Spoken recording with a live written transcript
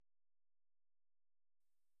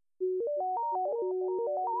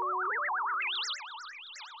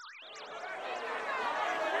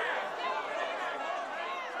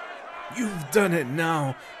You've done it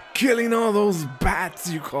now. Killing all those bats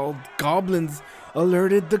you called goblins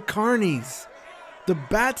alerted the carnies. The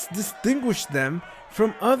bats distinguished them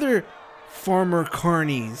from other farmer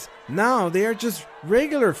carnies. Now they are just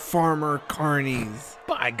regular farmer carnies.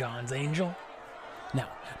 Bygones, Angel. Now,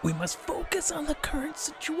 we must focus on the current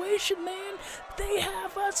situation, man. They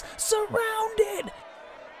have us surrounded.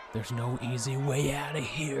 There's no easy way out of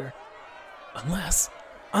here.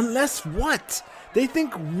 Unless what? They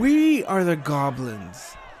think we are the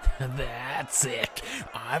goblins. That's it.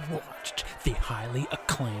 I've watched the highly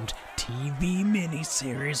acclaimed TV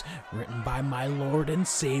miniseries written by my Lord and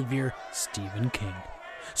Savior, Stephen King.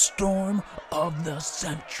 Storm of the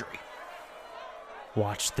Century.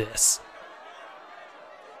 Watch this.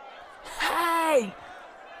 Hey!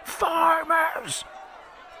 Farmers!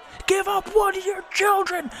 Give up one of your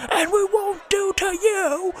children and we won't do to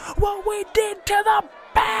you what we did to the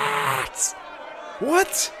bats!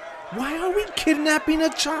 What? Why are we kidnapping a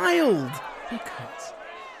child? Because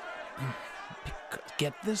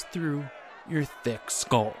get this through your thick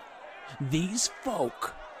skull. These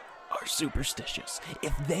folk are superstitious.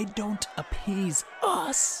 If they don't appease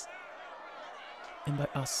us, and by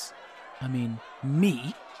us, I mean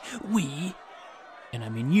me, we, and I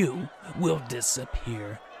mean you, will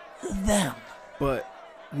disappear them. But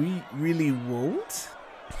we really won't?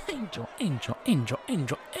 Angel.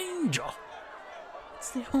 It's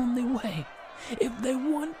the only way. If they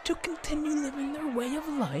want to continue living their way of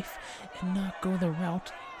life and not go the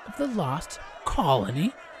route of the lost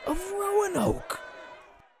colony of Roanoke.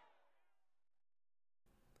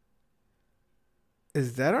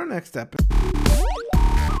 Is that our next episode?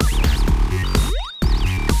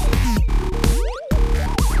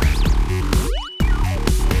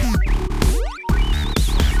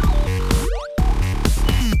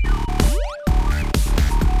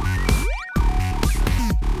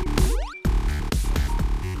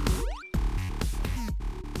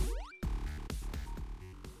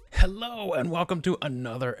 Hello and welcome to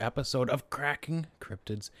another episode of Cracking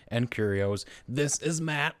Cryptids and Curios. This is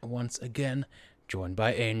Matt once again, joined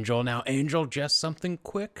by Angel. Now, Angel, just something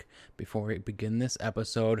quick before we begin this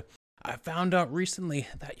episode. I found out recently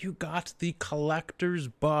that you got the collector's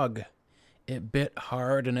bug. It bit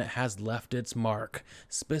hard and it has left its mark.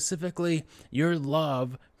 Specifically, your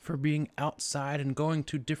love for being outside and going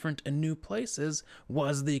to different and new places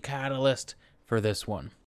was the catalyst for this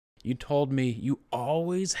one. You told me you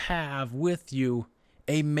always have with you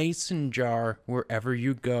a mason jar wherever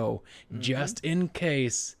you go, just in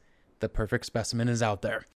case the perfect specimen is out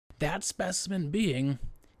there. That specimen being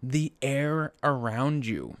the air around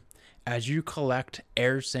you. As you collect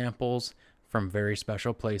air samples from very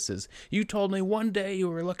special places. You told me one day you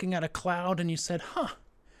were looking at a cloud and you said,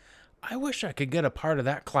 I wish I could get a part of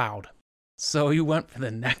that cloud. So you went for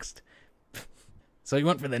the next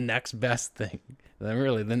best thing.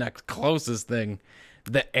 Really, the next closest thing,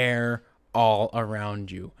 the air all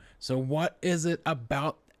around you. So what is it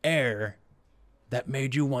about air that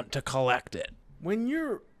made you want to collect it? When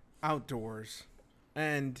you're outdoors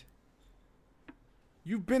and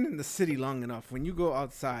you've been in the city long enough, when you go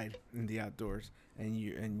outside in the outdoors and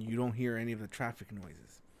you don't hear any of the traffic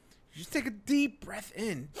noises, you just take a deep breath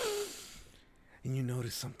in and you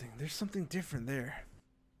notice something. There's something different there.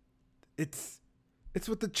 It's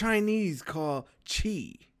what the Chinese call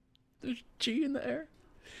qi. There's qi in the air?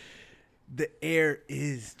 The air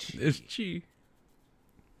is qi. There's qi.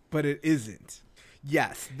 But it isn't.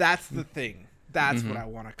 Yes, that's the thing. That's what I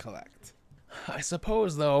want to collect. I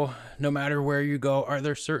suppose, though, no matter where you go, are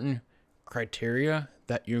there certain criteria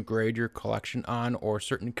that you grade your collection on or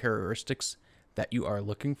certain characteristics that you are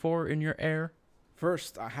looking for in your air?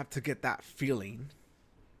 First, I have to get that feeling,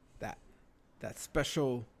 that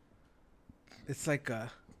special... It's like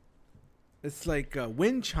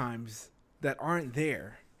wind chimes that aren't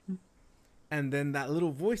there. And then that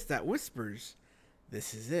little voice that whispers,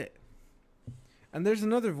 this is it. And there's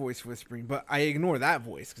another voice whispering, but I ignore that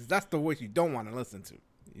voice because that's the voice you don't want to listen to.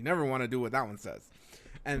 You never want to do what that one says.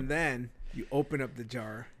 And then you open up the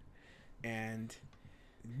jar and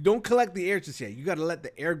don't collect the air just yet. You got to let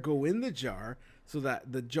the air go in the jar so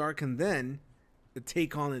that the jar can then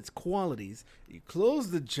take on its qualities. You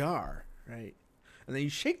close the jar, right? And then you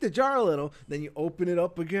shake the jar a little, then you open it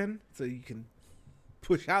up again so you can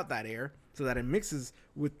push out that air so that it mixes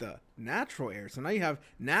with the natural air. So now you have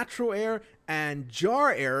natural air and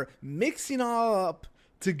jar air mixing all up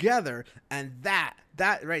together, and that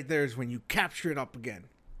right there is when you capture it up again.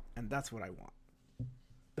 And that's what I want.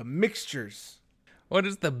 The mixtures. What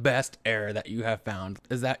is the best air that you have found?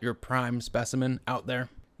 Is that your prime specimen out there?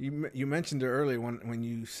 You mentioned it earlier when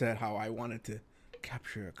you said how I wanted to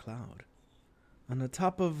capture a cloud on the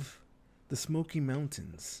top of the Smoky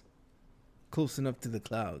Mountains, close enough to the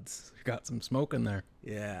clouds. Got some smoke in there.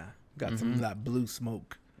 Yeah, got some of that blue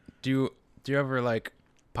smoke. Do you ever like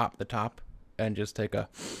pop the top and just take a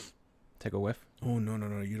whiff? Oh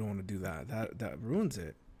no, you don't want to do that. That ruins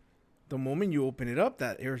it. The moment you open it up,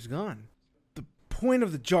 that air's gone. The point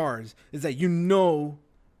of the jars is that you know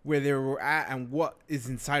where they were at and what is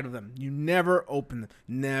inside of them. You never open them.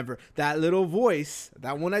 Never. That little voice,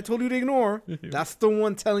 that one I told you to ignore, that's the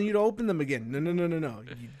one telling you to open them again. No.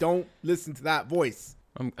 You don't listen to that voice.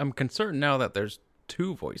 I'm concerned now that there's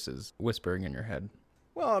two voices whispering in your head.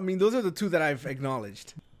 Well, I mean, those are the two that I've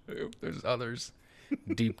acknowledged. There's others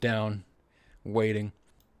deep down waiting.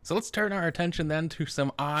 So let's turn our attention then to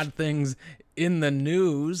some odd things in the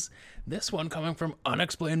news. This one coming from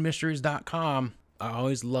unexplainedmysteries.com. I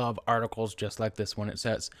always love articles just like this one. It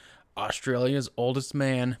says, Australia's oldest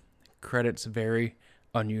man credits very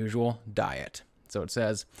unusual diet. So it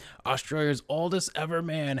says, Australia's oldest ever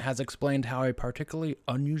man has explained how a particularly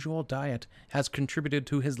unusual diet has contributed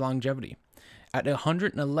to his longevity. At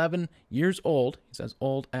 111 years old, he says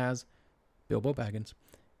old as Bilbo Baggins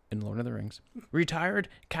in Lord of the Rings, retired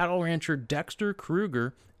cattle rancher Dexter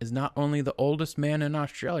Kruger is not only the oldest man in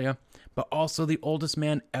Australia, but also the oldest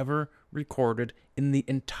man ever recorded in the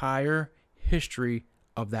entire history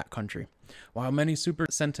of that country. While many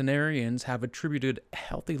supercentenarians have attributed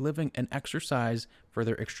healthy living and exercise for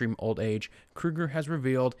their extreme old age, Kruger has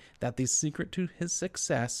revealed that the secret to his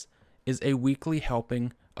success is a weekly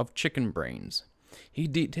helping of chicken brains. He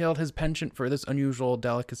detailed his penchant for this unusual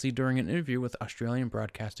delicacy during an interview with Australian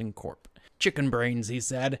Broadcasting Corp. Chicken brains, he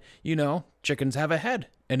said. You know, chickens have a head,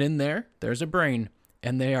 and in there's a brain,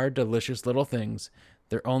 and they are delicious little things.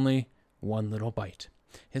 They're only one little bite.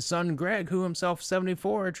 His son Greg, who himself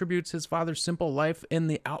 74, attributes his father's simple life in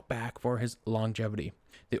the outback for his longevity.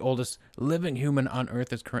 The oldest living human on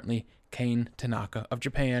Earth is currently Kane Tanaka of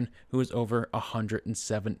Japan, who is over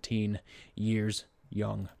 117 years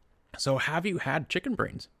young. So have you had chicken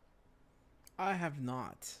brains? I have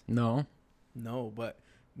not. No? No, but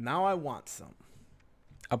now I want some.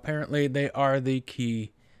 Apparently they are the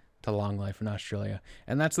key to long life in Australia.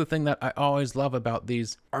 And that's the thing that I always love about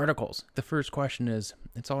these articles. The first question is,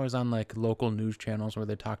 it's always on like local news channels where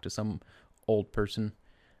they talk to some old person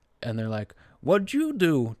and they're like, what'd you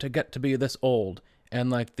do to get to be this old? And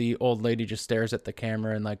like the old lady just stares at the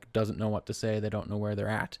camera and like doesn't know what to say. They don't know where they're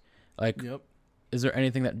at. Like, yep. Is there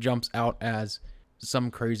anything that jumps out as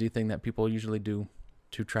some crazy thing that people usually do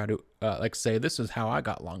to try to like say, this is how I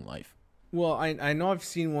got long life? Well, I know I've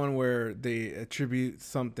seen one where they attribute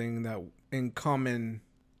something that in common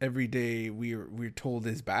every day we're told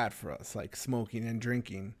is bad for us, like smoking and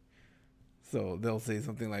drinking. So they'll say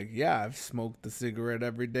something like, yeah, I've smoked a cigarette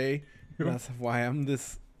every day. That's why I'm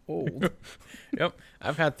this old. Yep.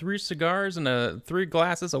 I've had 3 cigars and 3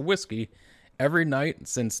 glasses of whiskey every night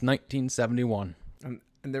since 1971.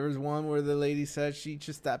 And there was one where the lady said she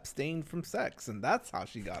just abstained from sex, and that's how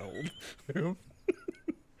she got old.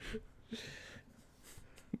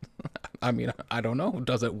 I mean, I don't know.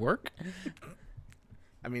 Does it work?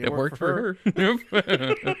 I mean, it worked for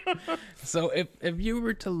her. So if you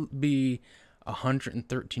were to be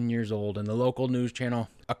 113 years old and the local news channel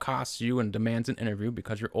accosts you and demands an interview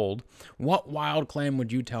because you're old, what wild claim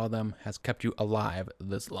would you tell them has kept you alive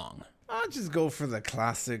this long? I'll just go for the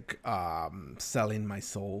classic selling my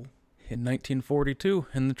soul. In 1942,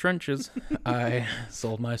 in the trenches, I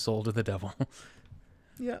sold my soul to the devil.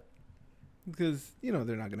 Yeah. Because, you know,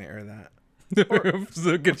 they're not going to air that. So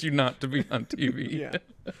it gets you not to be on TV. Yeah.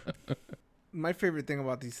 My favorite thing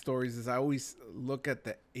about these stories is I always look at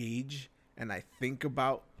the age and I think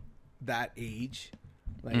about that age.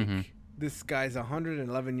 Like, this guy's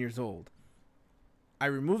 111 years old. I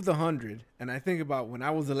remove the 100 and I think about when I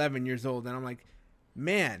was 11 years old and I'm like,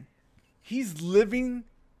 man, he's living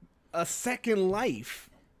a second life.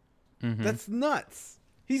 That's nuts.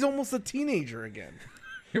 He's almost a teenager again.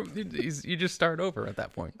 You just start over at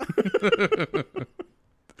that point.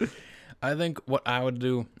 I think what I would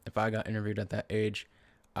do if I got interviewed at that age,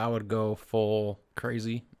 I would go full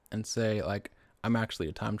crazy and say, like, I'm actually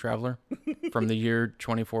a time traveler from the year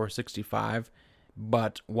 2465.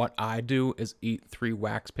 But what I do is eat 3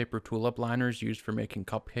 wax paper tulip liners used for making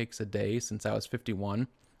cupcakes a day since I was 51.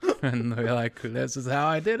 And they're like, this is how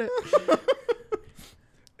I did it.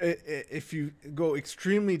 If you go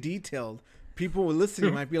extremely detailed, people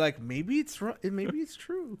listening might be like, maybe it's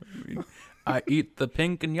true. I eat the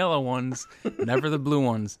pink and yellow ones, never the blue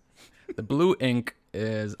ones. The blue ink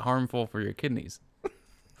is harmful for your kidneys.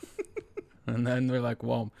 And then they're like,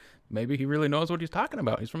 well, maybe he really knows what he's talking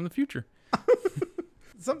about. He's from the future.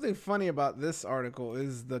 something funny about this article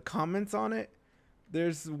is the comments on it.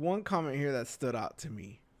 There's one comment here that stood out to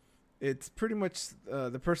me. It's pretty much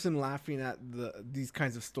the person laughing at these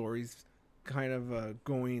kinds of stories, kind of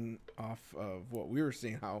going off of what we were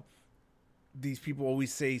saying, how these people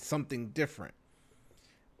always say something different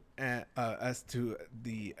as to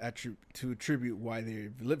to attribute why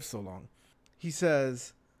they've lived so long. He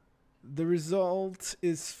says, the result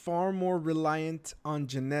is far more reliant on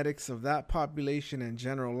genetics of that population and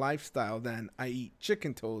general lifestyle than I eat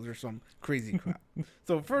chicken toes or some crazy crap.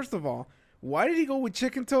 So first of all, why did he go with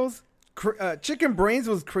chicken toes? Chicken brains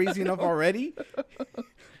was crazy enough already.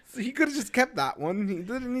 So he could have just kept that one. He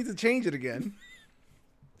didn't need to change it again.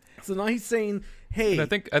 So now he's saying, hey. And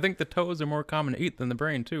I think the toes are more common to eat than the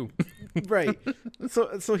brain too. Right.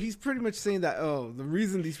 So he's pretty much saying that, the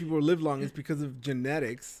reason these people live long is because of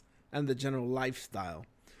genetics and the general lifestyle.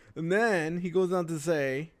 And then he goes on to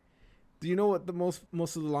say, do you know what the most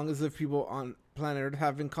of the longest lived people on planet Earth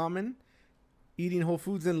have in common? Eating whole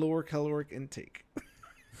foods and lower caloric intake.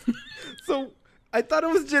 So I thought it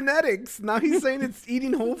was genetics. Now he's saying it's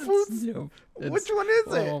eating whole foods? Which one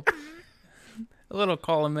is it? A little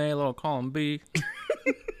column A, a little column B.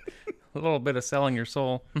 A little bit of selling your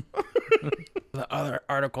soul. The other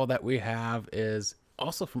article that we have is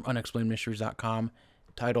also from unexplainedmysteries.com,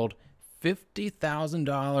 titled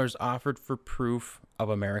 $50,000 offered for proof of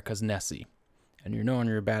America's Nessie. And you know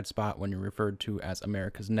you're in a bad spot when you're referred to as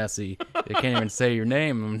America's Nessie. You can't even say your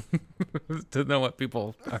name to know what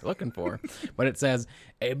people are looking for. But it says,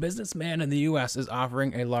 a businessman in the U.S. is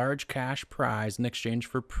offering a large cash prize in exchange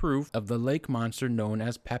for proof of the lake monster known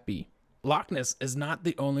as Peppy. Loch Ness is not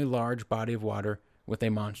the only large body of water with a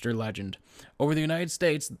monster legend. Over the United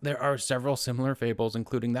States, there are several similar fables,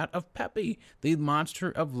 including that of Peppy, the monster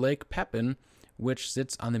of Lake Pepin, which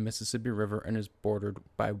sits on the Mississippi River and is bordered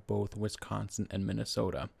by both Wisconsin and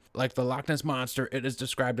Minnesota. Like the Loch Ness Monster, it is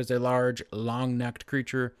described as a large, long-necked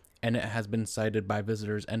creature, and it has been sighted by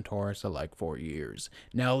visitors and tourists alike for years.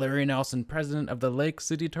 Now, Larry Nelson, president of the Lake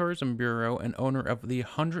City Tourism Bureau and owner of the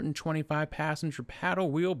 125-passenger paddle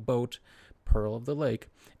wheel boat Pearl of the Lake,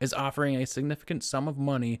 is offering a significant sum of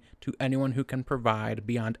money to anyone who can provide,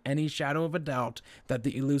 beyond any shadow of a doubt, that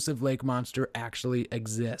the elusive lake monster actually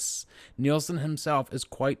exists. Nielsen himself is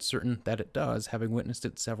quite certain that it does, having witnessed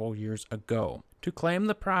it several years ago. To claim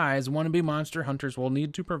the prize, wannabe monster hunters will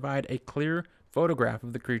need to provide a clear photograph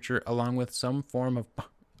of the creature along with some form of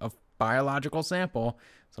biological sample.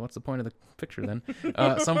 So what's the point of the picture then?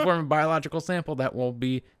 Some form of biological sample that will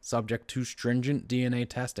be subject to stringent DNA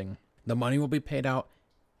testing. The money will be paid out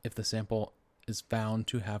if the sample is found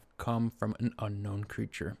to have come from an unknown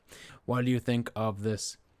creature. What do you think of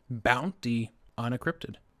this bounty on a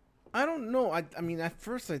cryptid? I don't know. I mean, at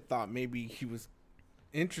first I thought maybe he was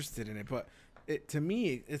interested in it, but to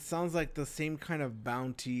me, it sounds like the same kind of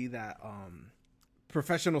bounty that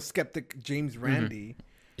professional skeptic James Randi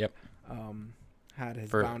had his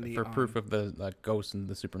bounty for proof of the ghosts and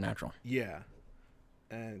the supernatural. Yeah.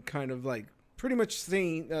 And kind of like pretty much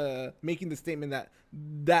saying, making the statement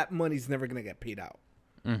that money's never going to get paid out.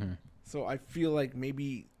 Mm-hmm. So I feel like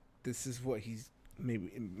maybe this is what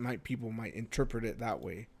people might interpret it that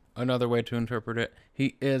way. Another way to interpret it,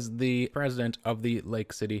 he is the president of the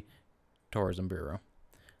Lake City Tourism Bureau.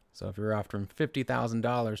 So if you're offering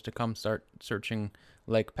 $50,000 to come start searching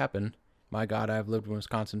Lake Pepin, my God, I've lived in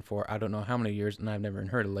Wisconsin for I don't know how many years, and I've never even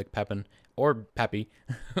heard of Lake Pepin or Peppy,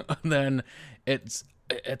 then it's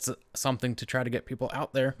something to try to get people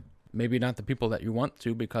out there. Maybe not the people that you want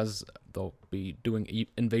to, because they'll be doing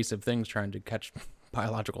invasive things trying to catch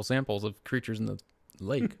biological samples of creatures in the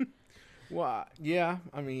lake. Well, yeah.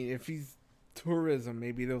 I mean, if he's tourism,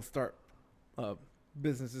 maybe they'll start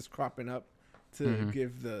businesses cropping up to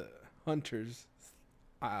give the hunters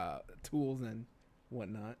tools and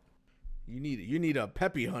whatnot. You need a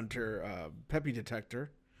Peppy hunter, Peppy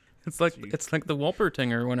detector. It's like the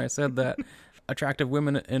Wolpertinger when I said that attractive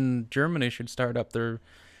women in Germany should start up their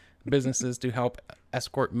businesses to help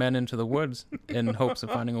escort men into the woods in hopes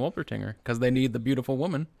of finding a Wolpertinger, because they need the beautiful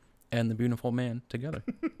woman and the beautiful man together.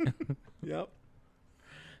 Yep.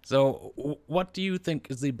 So what do you think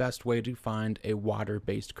is the best way to find a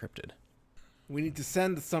water-based cryptid? We need to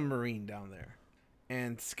send the submarine down there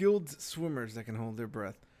and skilled swimmers that can hold their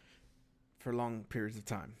breath for long periods of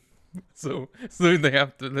time. So they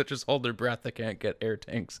have to just hold their breath. They can't get air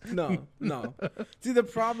tanks. No. See, the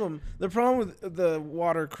problem with the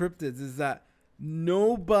water cryptids is that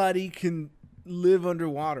nobody can live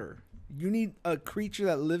underwater. You need a creature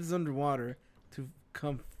that lives underwater to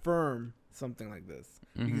confirm something like this,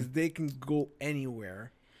 because they can go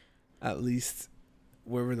anywhere, at least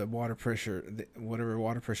wherever the water pressure, whatever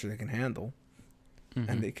water pressure they can handle,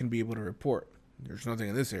 and they can be able to report. There's nothing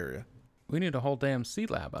in this area. We need a whole damn sea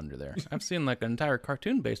lab under there. I've seen like an entire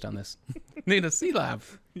cartoon based on this. Need a sea lab.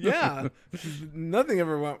 Yeah, nothing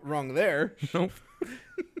ever went wrong there. Nope.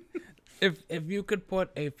 If you could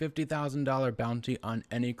put a $50,000 bounty on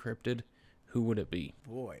any cryptid, who would it be?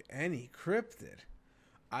 Boy, any cryptid.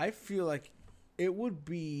 I feel like it would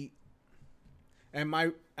be. Am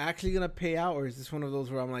I actually gonna pay out, or is this one of those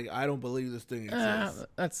where I'm like, I don't believe this thing exists?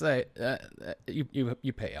 Let's say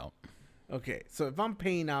you pay out. Okay, so if I'm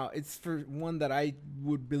paying out, it's for one that I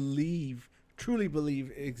would truly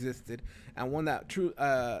believe existed, and one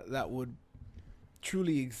that would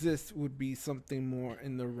truly exist would be something more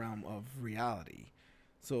in the realm of reality.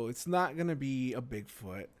 So it's not gonna be a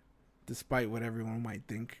Bigfoot, despite what everyone might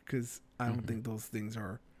think, because I don't think those things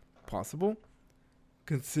are possible,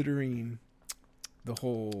 considering the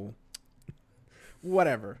whole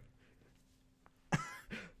whatever.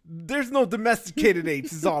 There's no domesticated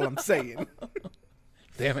apes, is all I'm saying.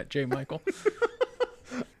 Damn it, J. Michael.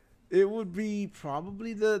 It would be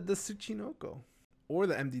probably the Tsuchinoko or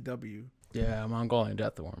the MDW. Yeah, Mongolian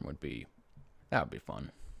deathworm would be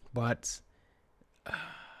fun. But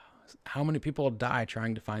how many people die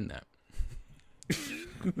trying to find that?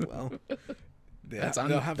 Well, that's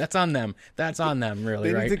on them. That's on them,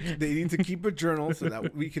 really, right? They need to keep a journal so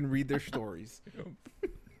that we can read their stories.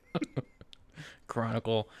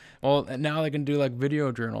 Chronicle. Well, now they can do like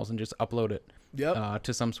video journals and just upload it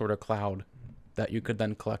to some sort of cloud that you could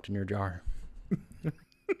then collect in your jar.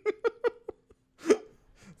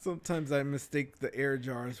 Sometimes I mistake the air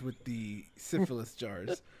jars with the syphilis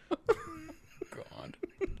jars. God.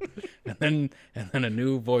 And then a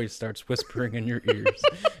new voice starts whispering in your ears.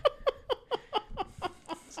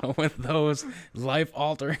 So with those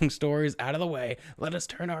life-altering stories out of the way, let us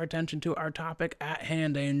turn our attention to our topic at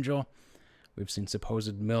hand, Angel. We've seen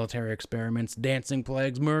supposed military experiments, dancing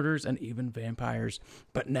plagues, murders, and even vampires.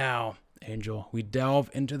 But now, Angel, we delve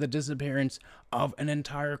into the disappearance of an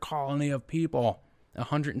entire colony of people.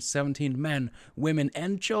 117 men, women,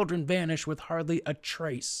 and children vanish with hardly a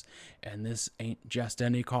trace. And this ain't just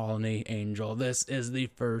any colony, Angel. This is the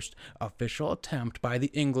first official attempt by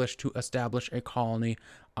the English to establish a colony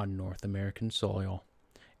on North American soil.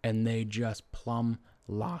 And they just plumb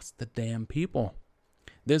lost the damn people.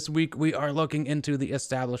 This week, we are looking into the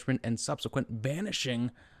establishment and subsequent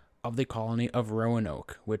vanishing of the colony of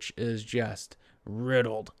Roanoke, which is just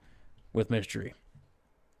riddled with mystery.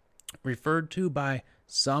 Referred to by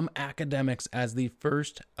some academics as the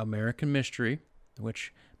first American mystery,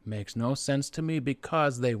 which makes no sense to me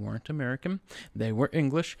because they weren't American, they were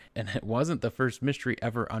English, and it wasn't the first mystery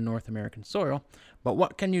ever on North American soil. But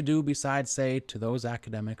what can you do besides say to those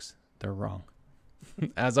academics they're wrong?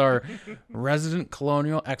 As our resident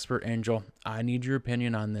colonial expert, Angel, I need your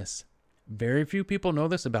opinion on this. Very few people know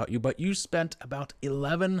this about you, but you spent about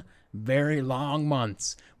 11 very long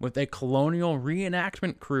months with a colonial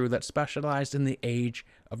reenactment crew that specialized in the Age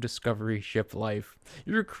of Discovery ship life.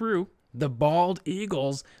 Your crew, the Bald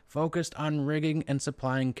Eagles, focused on rigging and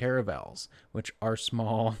supplying caravels, which are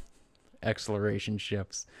small exploration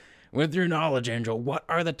ships. With your knowledge, Angel, what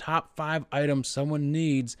are the top 5 items someone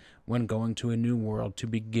needs when going to a new world to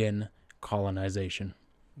begin colonization?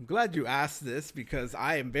 I'm glad you asked this because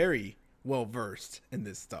I am very well versed in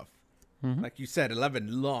this stuff. Like you said,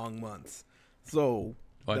 11 long months. So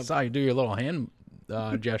I saw you do your little hand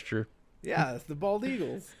gesture. Yeah, it's the Bald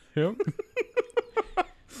Eagles. Yep.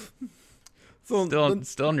 So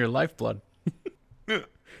still in your lifeblood.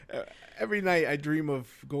 Every night I dream of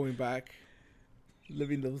going back,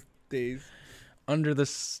 living those days. Under the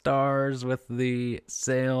stars with the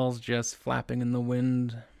sails just flapping in the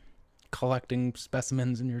wind, collecting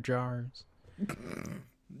specimens in your jars.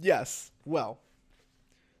 Yes. Well,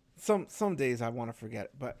 some days I want to forget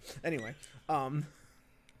it, but anyway. So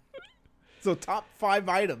top 5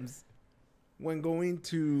 items when going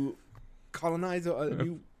to colonize a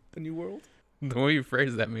new world. The way you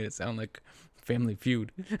phrased that made it sound like Family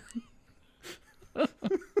Feud.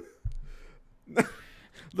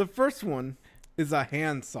 The first one is a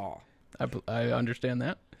handsaw. I understand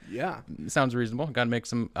that. Yeah. Sounds reasonable. Got to make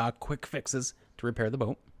some quick fixes to repair the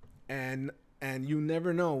boat. And you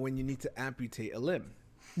never know when you need to amputate a limb.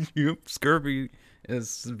 Yep. Scurvy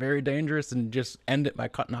is very dangerous, and just end it by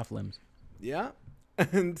cutting off limbs. Yeah.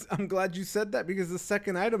 And I'm glad you said that because the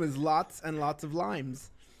second item is lots and lots of limes.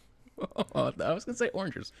 Oh, I was going to say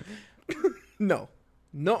oranges. No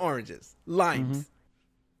oranges. Limes.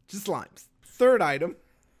 Just limes. Third item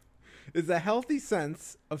is a healthy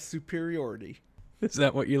sense of superiority. Is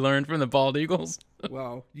that what you learned from the bald eagles?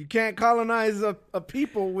 Well, you can't colonize a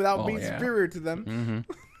people without being yeah. superior to them.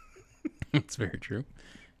 Mm-hmm. It's very true.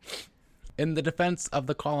 In the defense of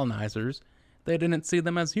the colonizers, they didn't see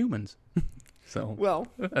them as humans. So Well,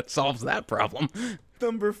 that solves that problem.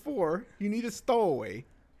 number 4, you need a stowaway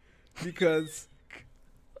because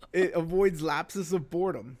it avoids lapses of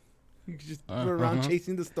boredom. You can just go around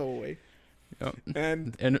chasing the stowaway. Yep.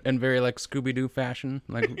 And in very like Scooby-Doo fashion,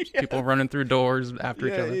 like people running through doors after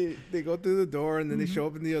each other. they go through the door and then they show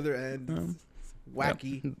up in the other end. It's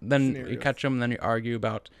wacky. Yep. Then scenarios. you catch them, then you argue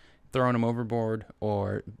about throwing them overboard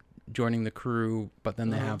or joining the crew, but then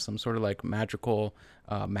they have some sort of like magical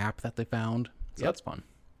map that they found. So that's fun.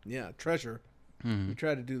 Yeah, treasure. We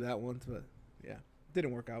tried to do that once, but yeah,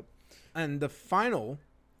 didn't work out. And the final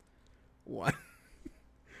one,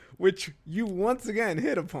 which you once again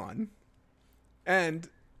hit upon, and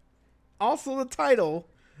also the title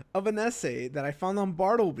of an essay that I found on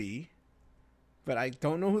Bartleby, but I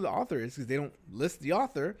don't know who the author is because they don't list the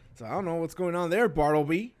author, so I don't know what's going on there,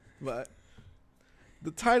 Bartleby. But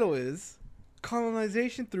the title is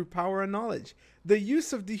Colonization Through Power and Knowledge. The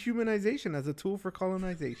use of dehumanization as a tool for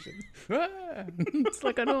colonization. It's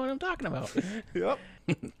like I know what I'm talking about. Yep.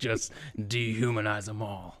 Just dehumanize them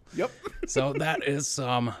all. Yep. So that is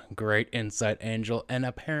some great insight, Angel. And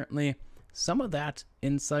apparently some of that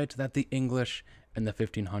insight that the English in the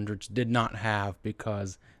 1500s did not have,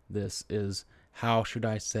 because this is, how should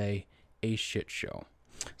I say, a shit show.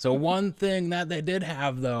 So one thing that they did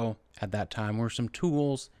have, though, at that time were some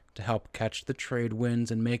tools to help catch the trade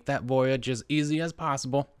winds and make that voyage as easy as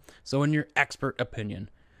possible. So in your expert opinion,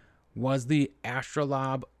 was the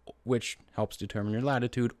astrolabe, which helps determine your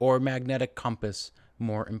latitude, or magnetic compass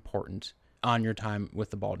more important on your time with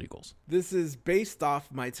the bald eagles? This is based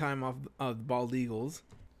off my time of the Bald Eagles,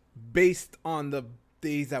 based on the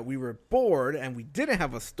days that we were bored and we didn't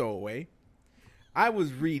have a stowaway. I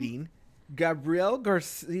was reading Gabriel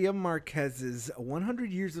Garcia Marquez's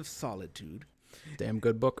 100 Years of Solitude. Damn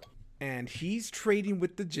good book. And he's trading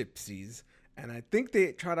with the gypsies. And I think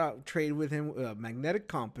they try to trade with him a magnetic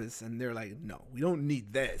compass. And they're like, no, we don't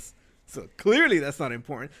need this. So clearly that's not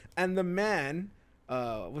important. And the man,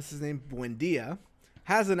 what's his name? Buendia,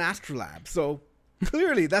 has an astrolabe. So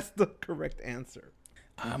clearly that's the correct answer.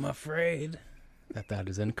 I'm afraid that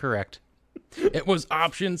is incorrect. It was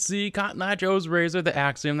option C, Cotton Eye Joe's razor, the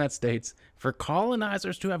axiom that states, for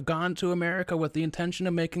colonizers to have gone to America with the intention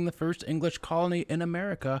of making the first English colony in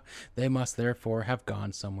America, they must therefore have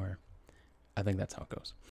gone somewhere. I think that's how it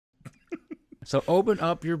goes. So open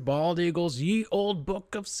up your Bald Eagles Ye Old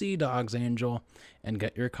Book of Sea Dogs, Angel, and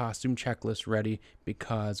get your costume checklist ready,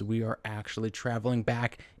 because we are actually traveling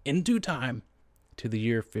back into time to the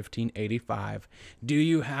year 1585. Do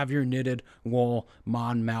you have your knitted wool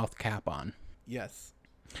Monmouth cap on? Yes.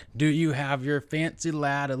 Do you have your fancy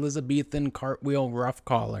lad Elizabethan cartwheel ruff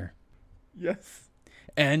collar? Yes.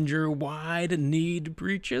 And your wide-kneed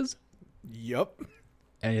breeches? Yup.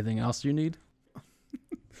 Anything else you need?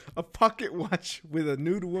 A pocket watch with a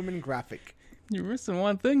nude woman graphic. You're missing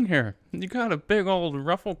one thing here. You got a big old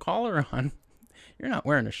ruffle collar on. You're not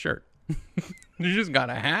wearing a shirt. You just got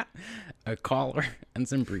a hat, a collar, and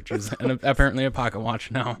some breeches, and apparently a pocket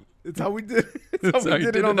watch now. It's how we did. It's how we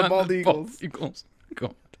did it on the Bald Eagles.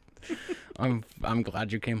 Go. I'm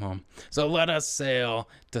glad you came home. So let us sail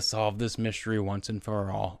to solve this mystery once and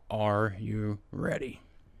for all. Are you ready?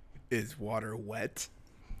 Is water wet?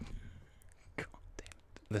 God damn it.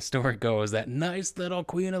 The story goes that nice little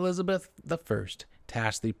Queen Elizabeth I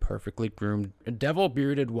tasked the perfectly groomed,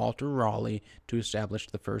 devil-bearded Walter Raleigh to establish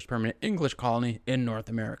the first permanent English colony in North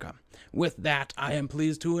America. With that, I am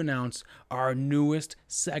pleased to announce our newest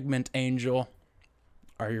segment, Angel.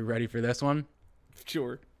 Are you ready for this one?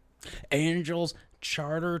 Sure. Angel's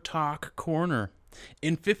Charter Talk Corner.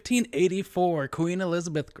 In 1584, Queen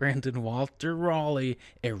Elizabeth granted Walter Raleigh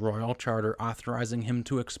a royal charter authorizing him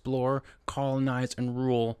to explore, colonize, and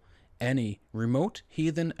rule any remote,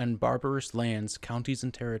 heathen, and barbarous lands, counties,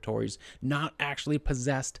 and territories not actually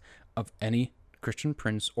possessed of any Christian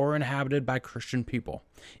prince or inhabited by Christian people,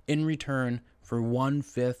 in return for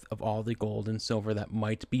 1/5 of all the gold and silver that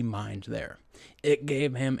might be mined there. It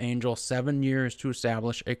gave him, Angel, 7 years to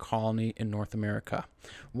establish a colony in North America.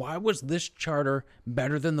 Why was this charter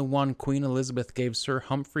better than the one Queen Elizabeth gave Sir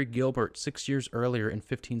Humphrey Gilbert 6 years earlier in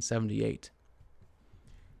 1578?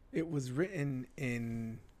 It was written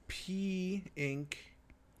in pea ink,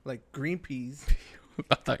 like green peas.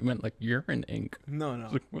 I thought you meant like urine ink.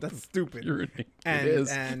 No, that's stupid. Urine ink. And, it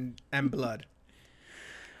is. and blood.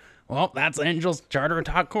 Well, that's Angel's Charter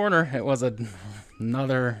Talk Corner. It was that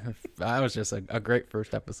was just a great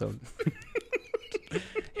first episode.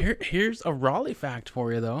 Here's a Raleigh fact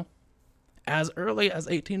for you, though. As early as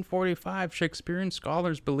 1845, Shakespearean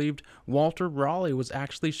scholars believed Walter Raleigh was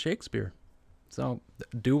actually Shakespeare. So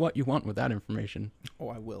do what you want with that information. Oh,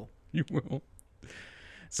 I will. You will.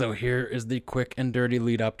 So here is the quick and dirty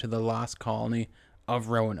lead up to the lost colony of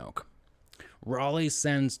Roanoke. Raleigh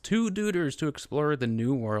sends 2 Deuters to explore the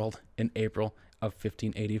New World in April of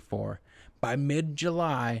 1584. By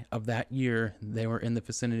mid-July of that year, they were in the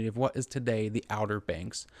vicinity of what is today the Outer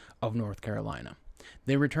Banks of North Carolina.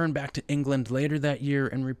 They returned back to England later that year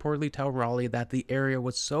and reportedly tell Raleigh that the area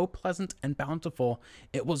was so pleasant and bountiful,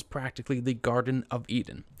 it was practically the Garden of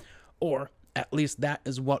Eden. Or, at least that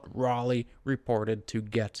is what Raleigh reported to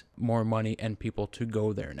get more money and people to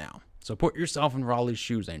go there now. So put yourself in Raleigh's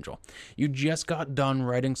shoes, Angel. You just got done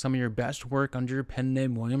writing some of your best work under your pen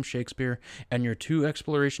name William Shakespeare, and your 2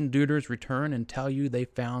 exploration duders return and tell you they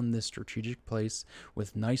found this strategic place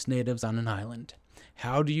with nice natives on an island.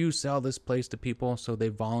 How do you sell this place to people so they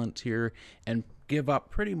volunteer and give up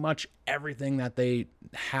pretty much everything that they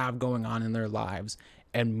have going on in their lives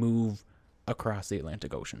and move across the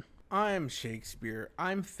Atlantic Ocean? I'm Shakespeare.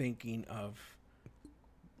 I'm thinking of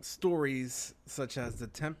stories such as The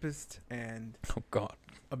Tempest and Oh, God.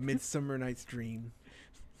 A Midsummer Night's Dream.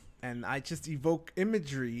 And I just evoke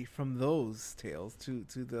imagery from those tales to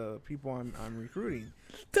the people I'm recruiting.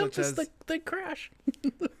 Tempest, they crash.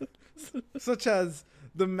 Such as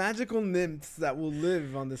the magical nymphs that will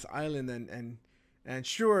live on this island, and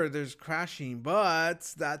sure, there's crashing,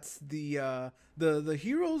 but that's the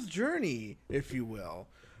hero's journey, if you will.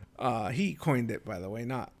 He coined it, by the way,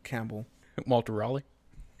 not Campbell. Walter Raleigh.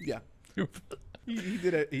 Yeah, he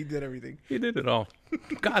did it. He did everything. He did it all.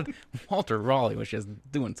 God, Walter Raleigh was just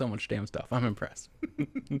doing so much damn stuff. I'm impressed.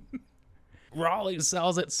 Raleigh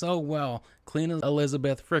sells it so well, Queen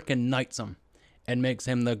Elizabeth frickin' knights him and makes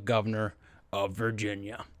him the governor of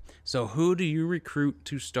Virginia. So who do you recruit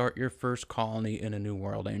to start your first colony in a New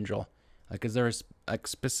World, Angel? Like, is there a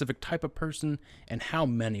specific type of person, and how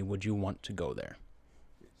many would you want to go there?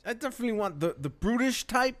 I definitely want the brutish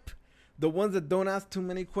type, the ones that don't ask too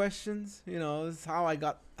many questions. You know, it's how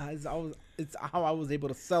it's how I was able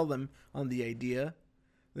to sell them on the idea.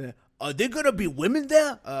 Are there gonna be women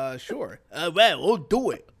there? Sure. Well, we'll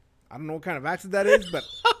do it. I don't know what kind of accent that is, but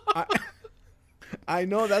I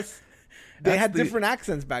know they had different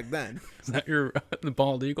accents back then. Is that the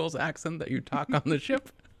Bald Eagles accent that you talk on the ship?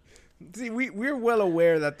 See, we're well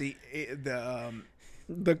aware that the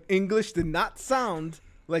English did not sound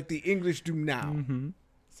like the English do now. Mm-hmm.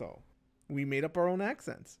 So we made up our own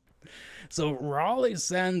accents. So Raleigh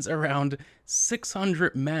sends around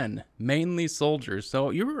 600 men, mainly soldiers.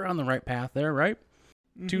 So you were on the right path there, right?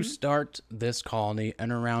 Mm-hmm. To start this colony,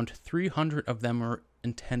 and around 300 of them were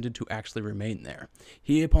intended to actually remain there.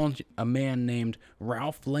 He appointed a man named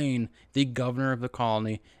Ralph Lane, the governor of the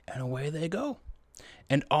colony, and away they go.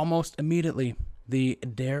 And almost immediately, the,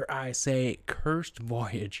 dare I say, cursed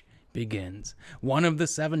voyage begins. One of the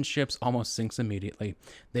 7 ships almost sinks immediately.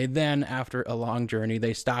 They then, after a long journey,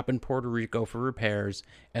 they stop in Puerto Rico for repairs,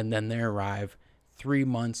 and then they arrive 3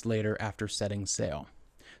 months later after setting sail.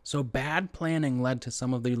 So bad planning led to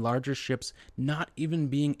some of the larger ships not even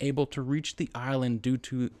being able to reach the island due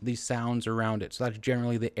to the sounds around it. So that's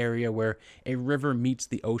generally the area where a river meets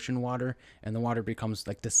the ocean water and the water becomes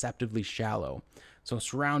like deceptively shallow. So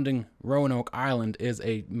surrounding Roanoke Island is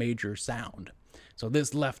a major sound. So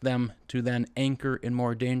this left them to then anchor in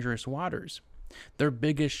more dangerous waters. Their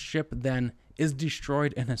biggest ship then is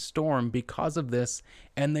destroyed in a storm because of this,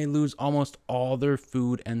 and they lose almost all their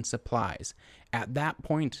food and supplies. At that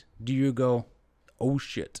point, do you go, oh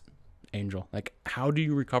shit, Angel? Like, how do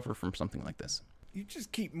you recover from something like this? You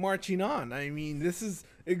just keep marching on. I mean, this is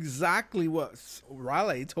exactly what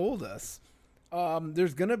Raleigh told us.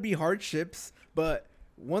 There's going to be hardships, but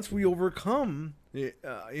once we overcome,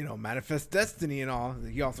 manifest destiny and all,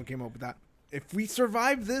 he also came up with that. If we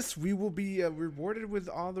survive this, we will be rewarded with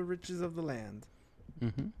all the riches of the land.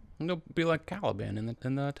 Mm-hmm. It'll be like Caliban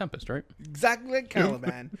in the Tempest, right? Exactly like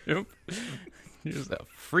Caliban. Yep. You're just a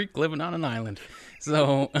freak living on an island.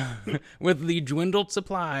 So, with the dwindled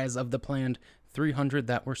supplies of the planned 300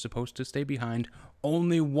 that were supposed to stay behind,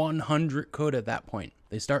 only 100 could at that point.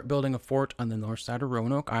 They start building a fort on the north side of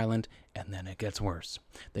Roanoke Island, and then it gets worse.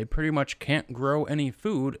 They pretty much can't grow any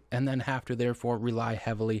food, and then have to therefore rely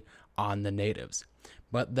heavily on the natives.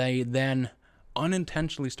 But they then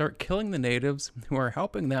unintentionally start killing the natives who are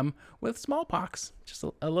helping them with smallpox. Just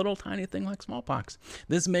a little tiny thing like smallpox.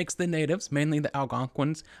 This makes the natives, mainly the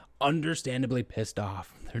Algonquins, understandably pissed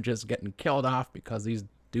off. They're just getting killed off because these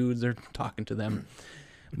dudes are talking to them.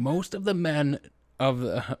 Most of the men of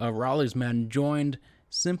Raleigh's men joined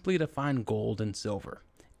simply to find gold and silver.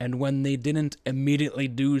 And when they didn't immediately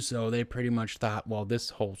do so, they pretty much thought, well,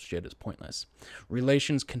 this whole shit is pointless.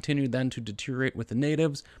 Relations continued then to deteriorate with the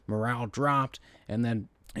natives, morale dropped, and then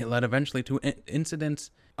it led eventually to an incident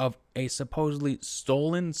of a supposedly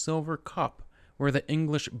stolen silver cup where the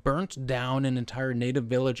English burnt down an entire native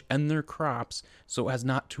village and their crops so as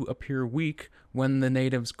not to appear weak when the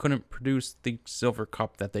natives couldn't produce the silver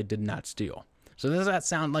cup that they did not steal. So does that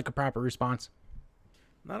sound like a proper response?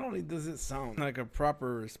 Not only does it sound like a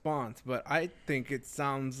proper response, but I think it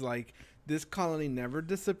sounds like this colony never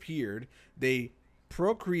disappeared. They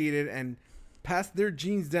procreated and passed their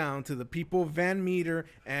genes down to the people of Van Meter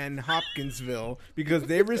and Hopkinsville because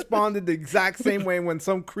they responded the exact same way when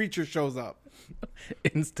some creature shows up.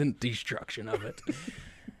 Instant destruction of it.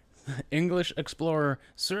 English explorer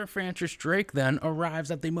Sir Francis Drake then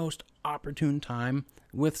arrives at the most opportune time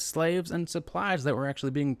with slaves and supplies that were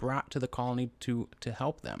actually being brought to the colony to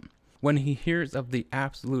help them. When he hears of the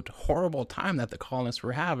absolute horrible time that the colonists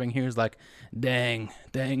were having, he was like, dang,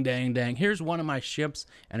 here's one of my ships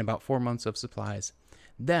and about 4 months of supplies.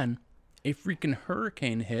 Then a freaking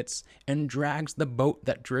hurricane hits and drags the boat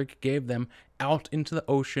that Drake gave them out into the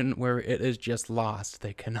ocean where it is just lost.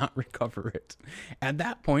 They cannot recover it. At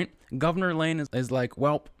that point, Governor Lane is like,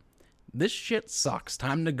 well, this shit sucks.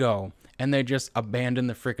 Time to go. And they just abandon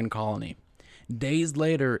the freaking colony. Days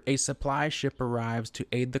later, a supply ship arrives to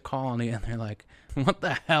aid the colony, and they're like, what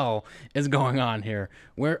the hell is going on here?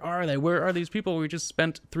 Where are they? Where are these people we just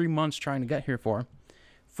spent 3 months trying to get here for?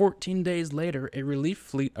 14 days later, a relief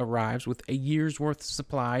fleet arrives with a year's worth of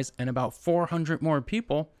supplies and about 400 more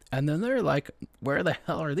people. And then they're like, where the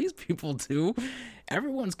hell are these people to?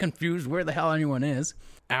 Everyone's confused where the hell anyone is.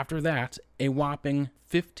 After that, a whopping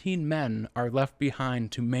 15 men are left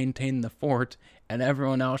behind to maintain the fort, and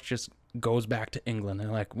everyone else just goes back to England. They're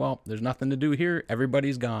like, well, there's nothing to do here.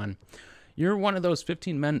 Everybody's gone. You're one of those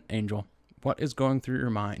 15 men, Angel. What is going through your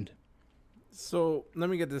mind? So let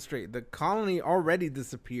me get this straight. The colony already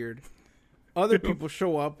disappeared. Other people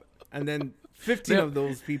show up, and then 15 of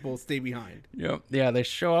those people stay behind. Yep. Yeah, they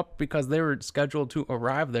show up because they were scheduled to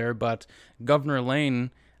arrive there, but Governor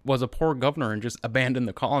Lane was a poor governor and just abandoned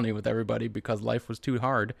the colony with everybody because life was too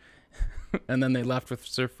hard. And then they left with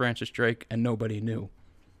Sir Francis Drake, and nobody knew.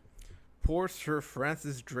 Poor Sir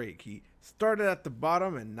Francis Drake. He started at the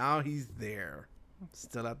bottom, and now he's there.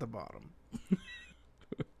 Still at the bottom.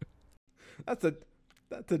 That's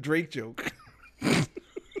a Drake joke.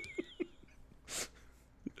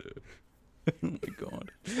 Oh my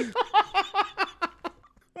God.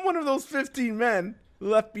 I'm one of those 15 men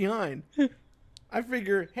left behind. I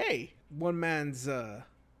figure, hey, one man's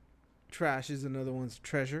trash is another one's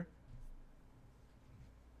treasure.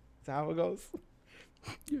 That's how it goes.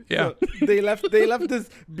 Yeah. So they left this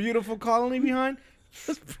beautiful colony behind.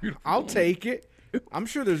 I'll take it. I'm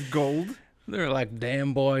sure there's gold. They're like,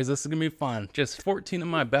 damn, boys, this is going to be fun. Just 14 of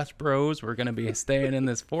my best bros. We're going to be staying in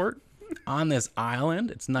this fort on this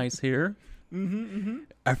island. It's nice here.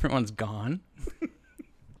 Everyone's gone.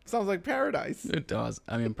 Sounds like paradise. It does.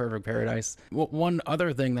 I mean, perfect paradise. Well, one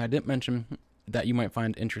other thing that I didn't mention that you might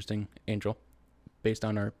find interesting, Angel, based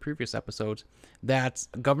on our previous episodes, that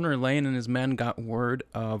Governor Lane and his men got word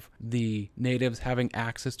of the natives having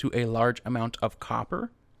access to a large amount of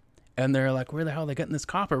copper. And they're like, where the hell are they getting this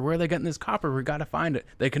copper? Where are they getting this copper? We got to find it.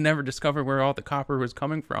 They could never discover where all the copper was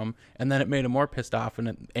coming from. And then it made them more pissed off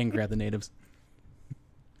and angry at the natives.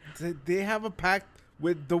 They have a pact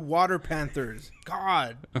with the Water Panthers.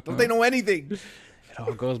 God, don't they know anything? It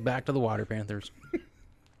all goes back to the Water Panthers.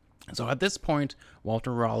 So at this point,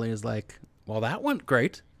 Walter Raleigh is like, well, that went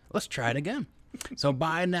great. Let's try it again. So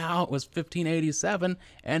by now, it was 1587,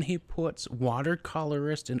 and he puts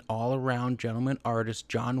watercolorist and all-around gentleman artist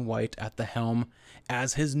John White at the helm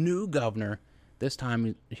as his new governor. This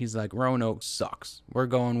time, he's like, Roanoke sucks. We're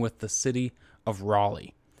going with the city of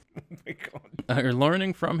Raleigh. Oh my God.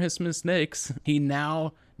 Learning from his mistakes, he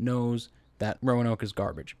now knows that Roanoke is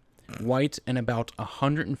garbage. White and about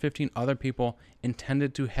 115 other people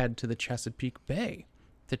intended to head to the Chesapeake Bay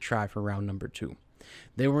to try for round number 2.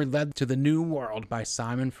 They were led to the New World by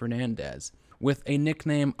Simon Fernandez with a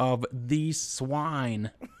nickname of the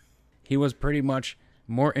Swine. He was pretty much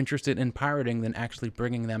more interested in pirating than actually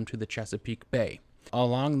bringing them to the Chesapeake Bay.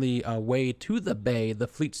 Along the way to the bay, the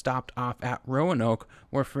fleet stopped off at Roanoke,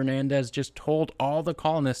 where Fernandez just told all the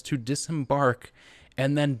colonists to disembark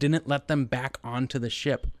and then didn't let them back onto the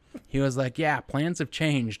ship. He was like, yeah, plans have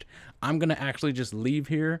changed. I'm going to actually just leave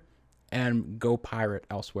here and go pirate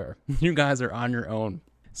elsewhere. You guys are on your own.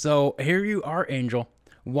 So here you are, Angel.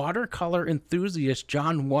 Watercolor enthusiast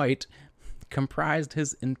John White comprised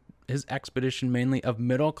his expedition mainly of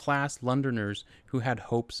middle-class Londoners who had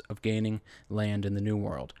hopes of gaining land in the New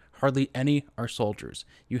World. Hardly any are soldiers.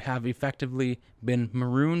 You have effectively been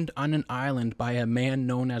marooned on an island by a man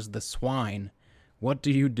known as the Swine. What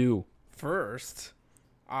do you do? First,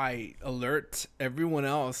 I alert everyone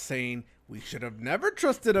else saying we should have never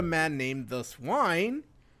trusted a man named the Swine.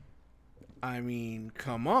 I mean,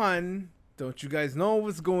 come on. Don't you guys know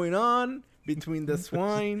what's going on between the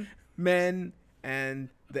Swine men and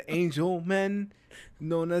the angel men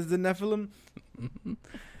known as the Nephilim?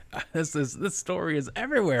 This story is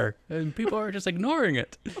everywhere, and people are just ignoring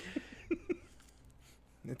it.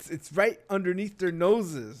 It's right underneath their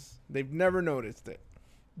noses. They've never noticed it.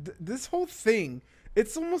 This whole thing,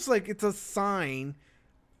 it's almost like it's a sign.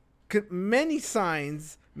 Many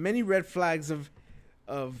signs, many red flags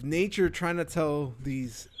of nature trying to tell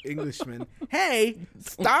these Englishmen, "Hey,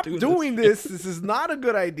 stop doing this. This is not a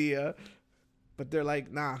good idea." But they're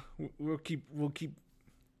like, "Nah, we'll keep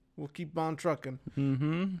on trucking."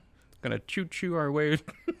 Mm-hmm. Gonna choo-choo our way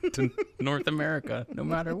to North America, no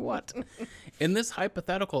matter what. In this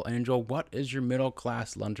hypothetical, Angel, what is your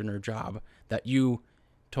middle-class Londoner job that you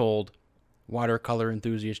told watercolor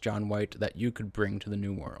enthusiast John White that you could bring to the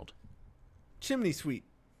New World? Chimney sweep.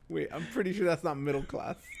 Wait, I'm pretty sure that's not middle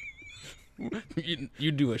class.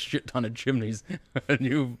 You do a shit ton of chimneys, and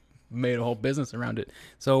you made a whole business around it.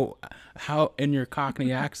 So how, in your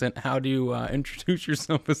Cockney accent, how do you introduce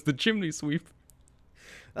yourself as the chimney sweep?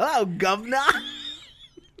 Hello, governor.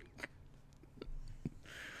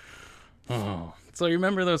 Oh, so you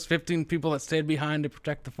remember those 15 people that stayed behind to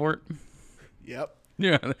protect the fort? Yep.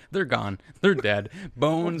 Yeah, they're gone. They're dead.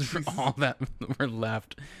 Bones for all that were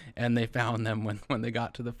left, and they found them when they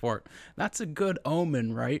got to the fort. That's a good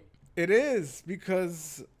omen, right? It is,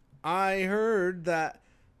 because I heard that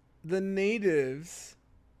the natives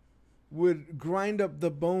would grind up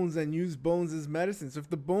the bones and use bones as medicine. So if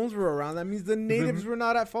the bones were around, that means the natives were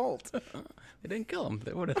not at fault. They didn't kill them.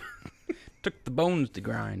 They would have took the bones to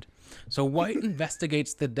grind. So White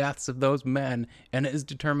investigates the deaths of those men, and it is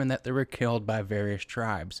determined that they were killed by various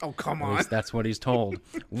tribes. Oh, come At on. least that's what he's told.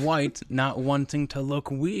 White, not wanting to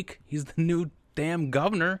look weak, he's the new damn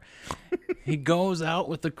governor. He goes out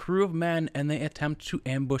with a crew of men, and they attempt to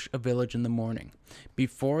ambush a village in the morning,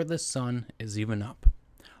 before the sun is even up.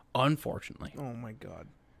 Unfortunately, Oh, my God.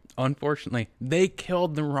 they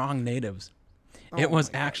killed the wrong natives. It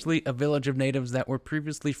was actually a village of natives that were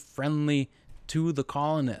previously friendly to the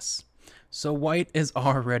colonists. So White is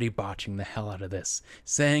already botching the hell out of this,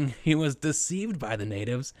 saying he was deceived by the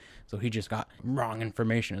natives, so he just got wrong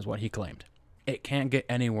information is what he claimed. It can't get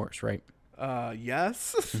any worse, right?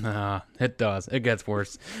 Yes. It does. It gets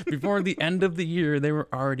worse. Before the end of the year, they were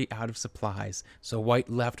already out of supplies, so White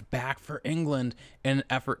left back for England in an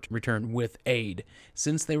effort to return with aid.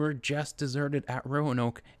 Since they were just deserted at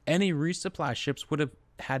Roanoke, any resupply ships would have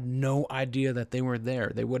had no idea that they were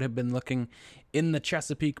there. They would have been looking in the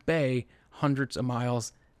Chesapeake Bay, hundreds of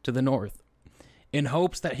miles to the north. In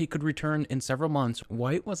hopes that he could return in several months,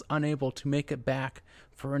 White was unable to make it back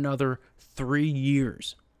for another 3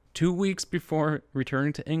 years. 2 weeks before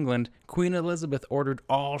returning to England, Queen Elizabeth ordered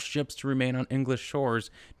all ships to remain on English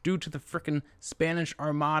shores due to the frickin' Spanish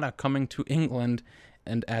Armada coming to England,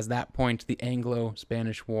 and at that point, the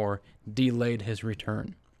Anglo-Spanish War delayed his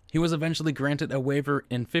return. He was eventually granted a waiver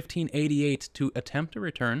in 1588 to attempt a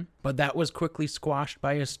return, but that was quickly squashed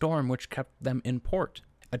by a storm which kept them in port.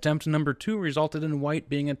 Attempt number 2 resulted in White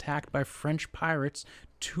being attacked by French pirates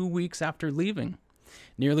 2 weeks after leaving.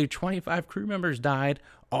 Nearly 25 crew members died,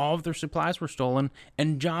 all of their supplies were stolen,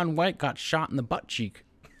 and John White got shot in the butt cheek.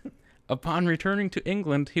 Upon returning to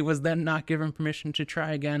England, he was then not given permission to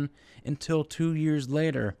try again until 2 years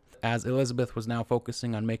later, as Elizabeth was now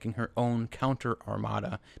focusing on making her own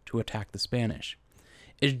counter-armada to attack the Spanish.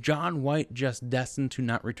 Is John White just destined to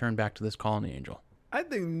not return back to this colony, Angel? I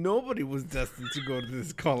think nobody was destined to go to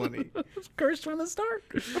this colony. It was cursed from the start.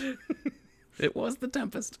 It was the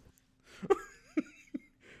Tempest.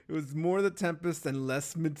 It was more The Tempest and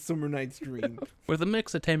less Midsummer Night's Dream. With a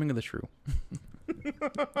mix of Taming of the Shrew.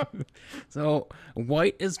 So,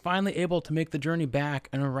 White is finally able to make the journey back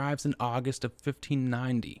and arrives in August of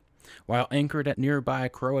 1590. While anchored at nearby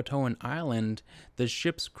Croatoan Island, the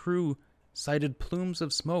ship's crew sighted plumes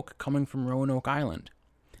of smoke coming from Roanoke Island.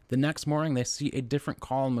 The next morning, they see a different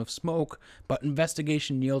column of smoke, but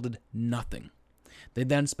investigation yielded nothing. They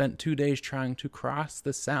then spent 2 days trying to cross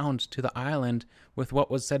the sound to the island with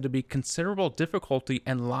what was said to be considerable difficulty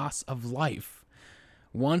and loss of life.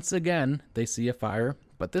 Once again, they see a fire,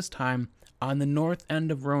 but this time on the north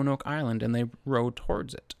end of Roanoke Island, and they row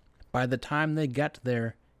towards it. By the time they get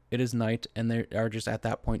there, It is night, and they are just at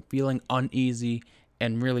that point feeling uneasy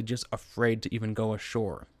and really just afraid to even go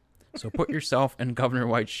ashore. So put yourself in Governor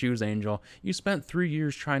White's shoes, Angel. You spent 3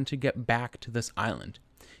 years trying to get back to this island.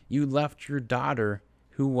 You left your daughter,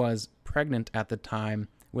 who was pregnant at the time,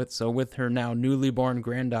 with her now newly born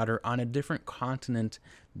granddaughter, on a different continent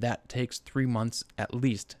that takes 3 months at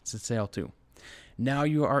least to sail to. Now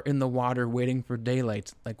you are in the water waiting for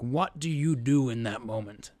daylight. Like, what do you do in that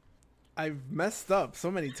moment? I've messed up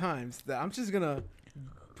so many times that I'm just gonna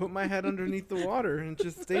put my head underneath the water and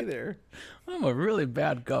just stay there. I'm a really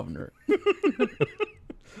bad governor.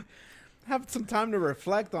 Have some time to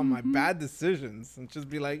reflect on my bad decisions and just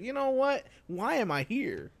be like, you know what? Why am I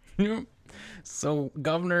here? So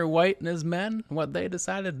Governor White and his men, what they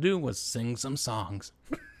decided to do was sing some songs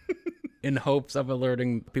in hopes of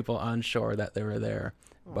alerting people on shore that they were there.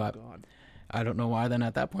 But God. I don't know why then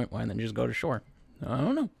at that point, why didn't they just go to shore? I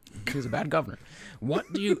don't know. He's a bad governor.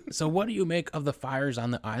 What do you make of the fires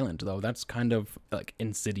on the island, though? That's kind of like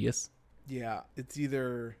insidious. Yeah, it's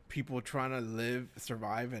either people trying to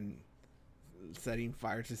survive and setting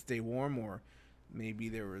fire to stay warm, or maybe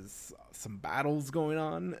there was some battles going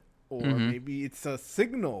on, or maybe it's a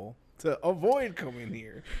signal to avoid coming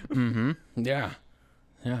here. Yeah.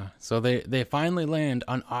 So they finally land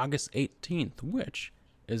on August 18th, which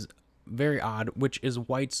is very odd, which is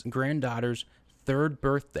White's granddaughter's 3rd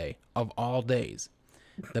birthday of all days.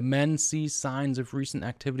 The men see signs of recent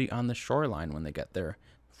activity on the shoreline when they get there,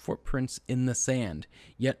 footprints in the sand,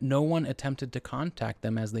 yet no one attempted to contact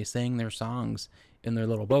them as they sang their songs in their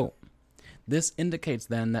little boat. This indicates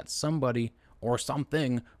then that somebody or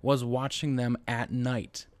something was watching them at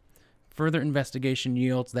night. Further investigation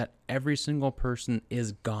yields that every single person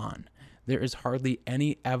is gone. There is hardly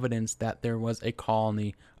any evidence that there was a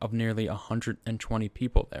colony of nearly 120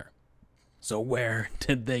 people there. So where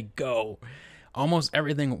did they go? Almost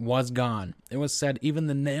everything was gone. It was said even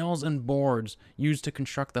the nails and boards used to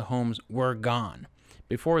construct the homes were gone.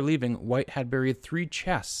 Before leaving, White had buried 3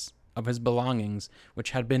 chests of his belongings,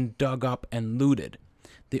 which had been dug up and looted.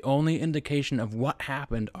 The only indication of what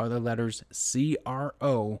happened are the letters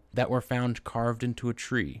CRO that were found carved into a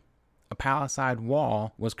tree. A palisade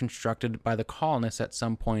wall was constructed by the colonists at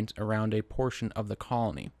some point around a portion of the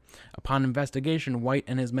colony. Upon investigation, White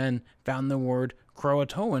and his men found the word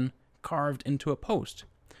Croatoan carved into a post.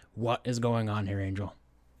 What is going on here, Angel?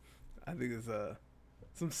 I think there's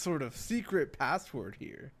some sort of secret password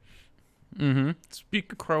here.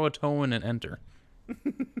 Speak Croatoan and enter.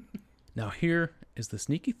 Now here is the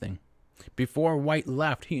sneaky thing. Before White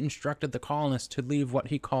left, he instructed the colonists to leave what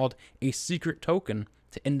he called a secret token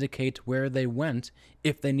to indicate where they went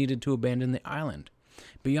if they needed to abandon the island.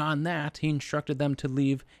 Beyond that, he instructed them to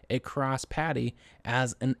leave a cross patty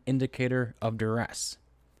as an indicator of duress.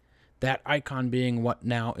 That icon being what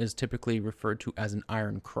now is typically referred to as an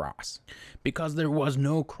iron cross. Because there was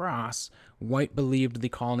no cross, White believed the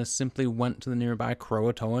colonists simply went to the nearby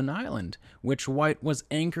Croatoan island, which White was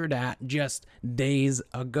anchored at just days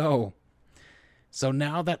ago. So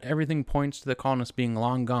now that everything points to the colonists being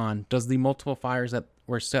long gone, does the multiple fires that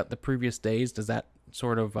were set the previous days, does that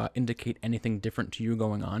sort of indicate anything different to you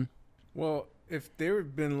going on? Well, if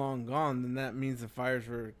they've been long gone, then that means the fires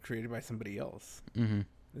were created by somebody else.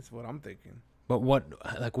 That's what I'm thinking. But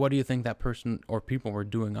what do you think that person or people were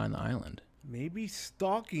doing on the island? Maybe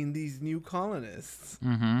stalking these new colonists.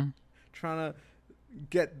 Trying to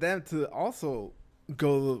get them to also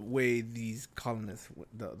go the way these colonists,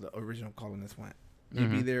 the original colonists went.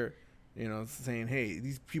 Maybe they're, saying, hey,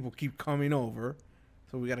 these people keep coming over,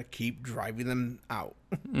 so we got to keep driving them out.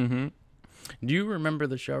 Do you remember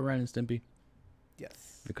the show Ren and Stimpy?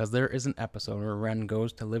 Yes. Because there is an episode where Ren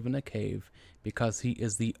goes to live in a cave because he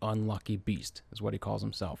is the unlucky beast, is what he calls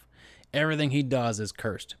himself. Everything he does is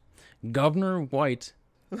cursed. Governor White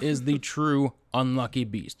is the true unlucky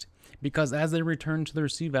beast, because as they returned to their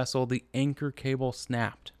sea vessel, the anchor cable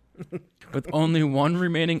snapped. With only one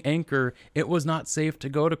remaining anchor, it was not safe to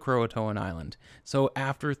go to Croatoan Island. So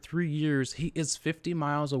after 3 years, he is 50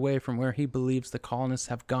 miles away from where he believes the colonists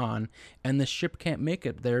have gone, and the ship can't make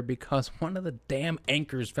it there because one of the damn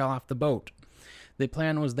anchors fell off the boat. The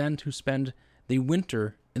plan was then to spend the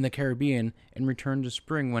winter in the Caribbean and return to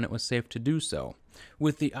spring when it was safe to do so,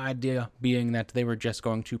 with the idea being that they were just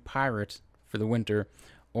going to pirate for the winter,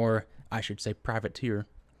 or I should say privateer,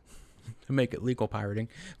 to make it legal pirating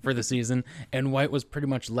for the season, and White was pretty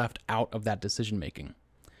much left out of that decision making.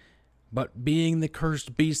 But being the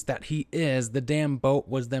cursed beast that he is, the damn boat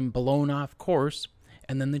was then blown off course,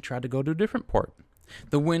 and then they tried to go to a different port.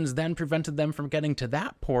 The winds then prevented them from getting to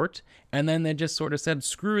that port, and then they just sort of said,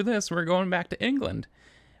 screw this, we're going back to England.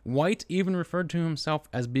 White even referred to himself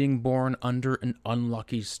as being born under an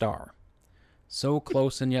unlucky star. So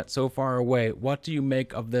close and yet so far away. What do you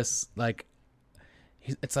make of this? Like,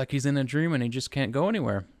 it's like he's in a dream and he just can't go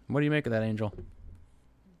anywhere. What do you make of that, Angel?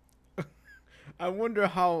 I wonder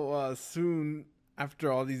how soon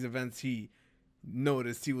after all these events he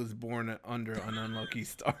noticed he was born under an unlucky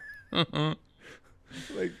star.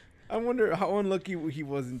 Like, I wonder how unlucky he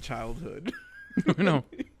was in childhood. No.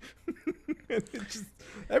 It just,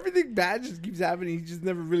 everything bad just keeps happening. He just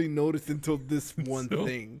never really noticed until this one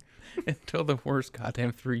thing. Until the worst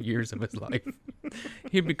goddamn 3 years of his life.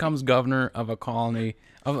 He becomes governor of a colony,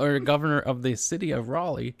 or governor of the city of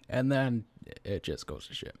Raleigh, and then it just goes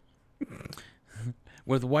to shit.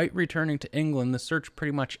 With White returning to England, the search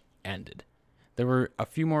pretty much ended. There were a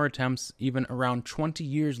few more attempts, even around 20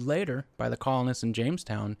 years later, by the colonists in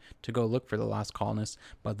Jamestown to go look for the lost colonists,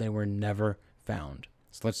 but they were never found.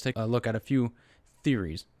 So let's take a look at a few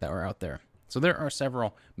theories that were out there. So there are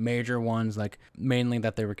several major ones, like mainly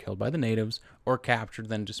that they were killed by the natives or captured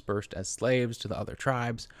then dispersed as slaves to the other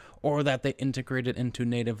tribes, or that they integrated into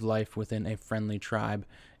native life within a friendly tribe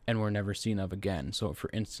and were never seen of again. So for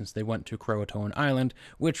instance, they went to Croatoan Island,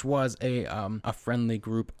 which was a friendly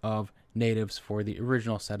group of natives for the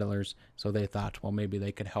original settlers. So they thought, well, maybe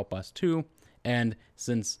they could help us too. And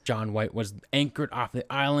since John White was anchored off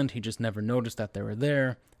the island, he just never noticed that they were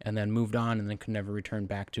there and then moved on and then could never return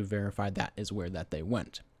back to verify that is where that they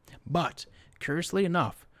went. But curiously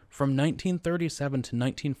enough, from 1937 to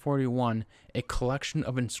 1941, a collection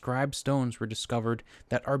of inscribed stones were discovered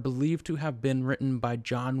that are believed to have been written by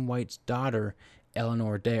John White's daughter,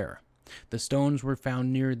 Eleanor Dare. The stones were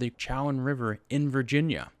found near the Chowan River in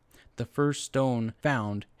Virginia. The first stone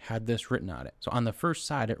found had this written on it. So on the first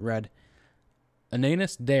side it read,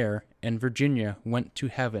 Ananias Dare and Virginia went to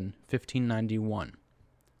heaven, 1591.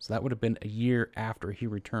 So that would have been a year after he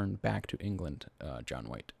returned back to England, John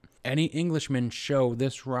White. Any Englishmen show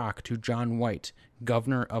this rock to John White,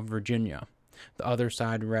 governor of Virginia. The other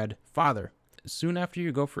side read, Father, soon after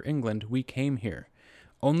you go for England, we came here.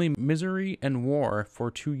 Only misery and war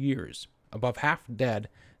for 2 years. Above half dead,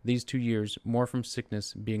 these 2 years, more from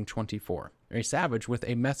sickness, being 24. A savage with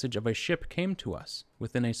a message of a ship came to us.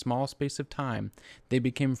 Within a small space of time, they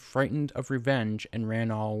became frightened of revenge and ran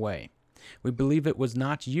all away. We believe it was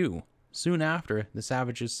not you. Soon after, the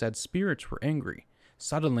savages said spirits were angry.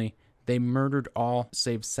 Suddenly, they murdered all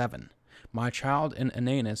save 7. My child and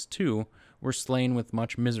Ananias, too, were slain with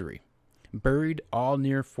much misery. Buried all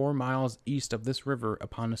near 4 miles east of this river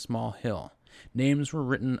upon a small hill. Names were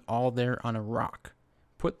written all there on a rock.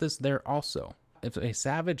 Put this there also. If a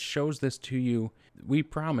savage shows this to you, we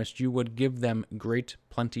promised you would give them great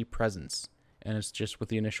plenty presents. And it's just with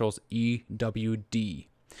the initials EWD.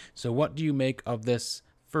 So what do you make of this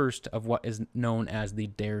first of what is known as the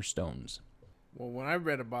Dare Stones? Well, when I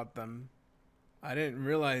read about them, I didn't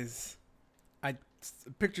realize. I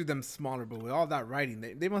pictured them smaller, but with all that writing,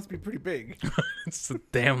 they must be pretty big. It's a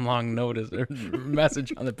damn long notice or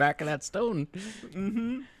message on the back of that stone.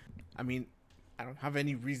 Mm-hmm. I mean, I don't have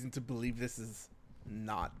any reason to believe this is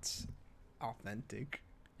not authentic.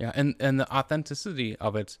 Yeah, and the authenticity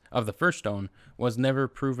of the first stone was never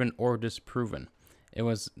proven or disproven. It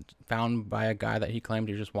was found by a guy that he claimed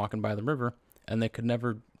he was just walking by the river, and they could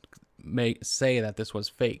never say that this was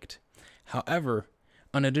faked. However,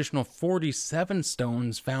 an additional 47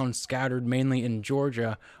 stones found scattered mainly in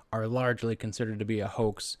Georgia are largely considered to be a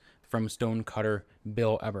hoax from stonecutter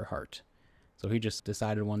Bill Eberhart. So he just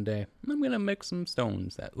decided one day, I'm going to make some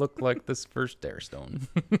stones that look like this first Dare stone.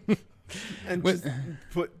 And just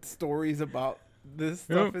put stories about this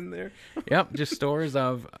stuff in there. Yep, just stories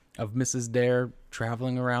of Mrs. Dare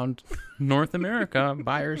traveling around North America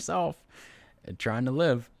by herself and trying to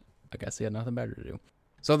live. I guess he had nothing better to do.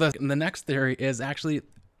 So the next theory is actually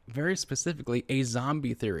very specifically a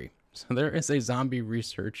zombie theory. So there is a zombie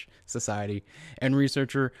research society, and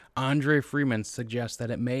researcher Andre Freeman suggests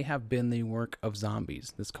that it may have been the work of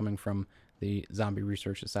zombies. This coming from the Zombie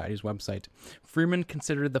Research Society's website. Freeman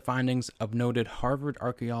considered the findings of noted Harvard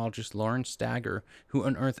archaeologist Lawrence Stagger, who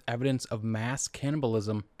unearthed evidence of mass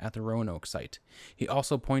cannibalism at the Roanoke site. He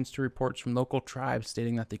also points to reports from local tribes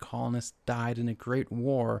stating that the colonists died in a great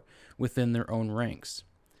war within their own ranks.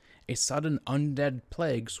 A sudden undead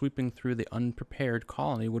plague sweeping through the unprepared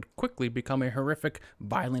colony would quickly become a horrific,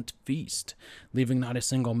 violent feast, leaving not a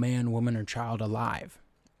single man, woman, or child alive,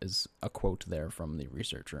 is a quote there from the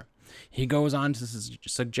researcher. He goes on to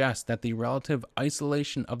suggest that the relative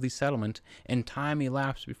isolation of the settlement and time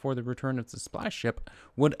elapsed before the return of the supply ship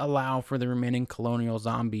would allow for the remaining colonial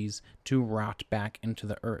zombies to rot back into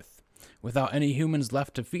the earth. Without any humans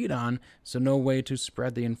left to feed on, so no way to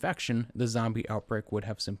spread the infection, the zombie outbreak would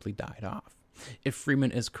have simply died off. If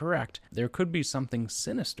Freeman is correct, there could be something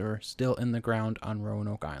sinister still in the ground on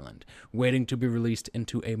Roanoke Island, waiting to be released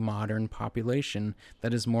into a modern population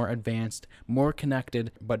that is more advanced, more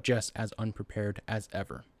connected, but just as unprepared as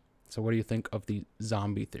ever. So what do you think of the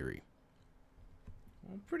zombie theory?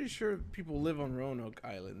 I'm pretty sure people live on Roanoke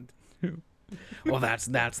Island. Well, that's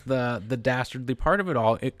the dastardly part of it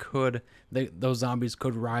all. Those zombies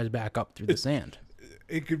could rise back up through the sand.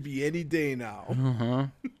 It could be any day now. Uh-huh.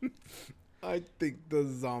 I think the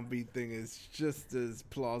zombie thing is just as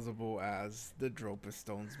plausible as the Dropa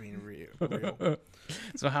stones being real.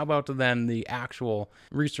 So how about then the actual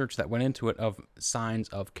research that went into it of signs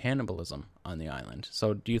of cannibalism on the island?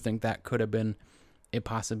 So do you think that could have been a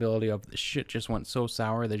possibility of the shit just went so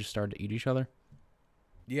sour they just started to eat each other?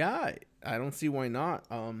 Yeah, I don't see why not.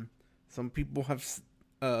 Some people have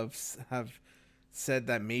said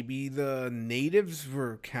that maybe the natives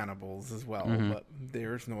were cannibals as well, but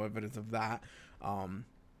there's no evidence of that.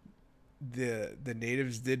 The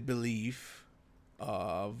natives did believe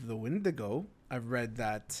of the Wendigo. I've read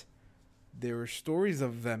that there were stories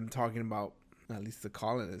of them talking about, at least the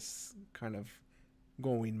colonists, kind of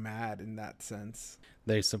going mad in that sense.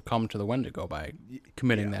 They succumbed to the Wendigo by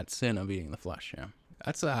committing that sin of eating the flesh, yeah.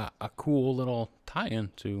 That's a cool little tie-in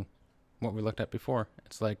to what we looked at before.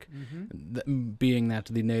 It's like being that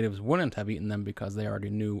the natives wouldn't have eaten them because they already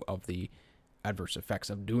knew of the adverse effects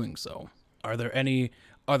of doing so. Are there any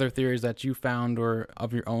other theories that you found or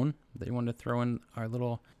of your own that you wanted to throw in our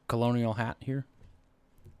little colonial hat here?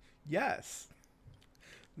 Yes.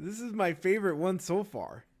 This is my favorite one so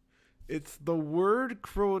far. It's the word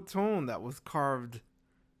Croatoan that was carved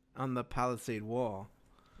on the Palisade Wall.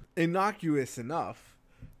 Innocuous enough,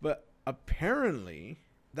 but apparently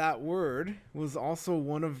that word was also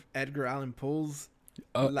one of Edgar Allan Poe's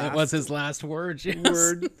it was his last word, yes.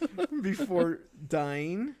 Word before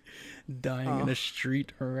dying. Dying in a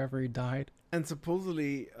street or wherever he died. And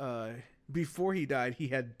supposedly, before he died, he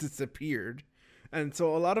had disappeared. And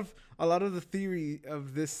so a lot of the theory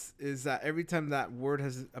of this is that every time that word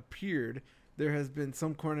has appeared, there has been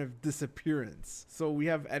some kind of disappearance. So we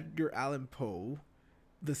have Edgar Allan Poe,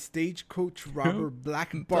 the stagecoach robber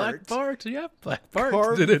Black Bart. Black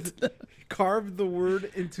Bart did it. Carved the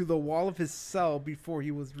word into the wall of his cell before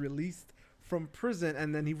he was released from prison,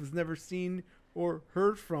 and then he was never seen or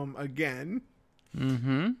heard from again.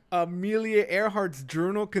 Amelia Earhart's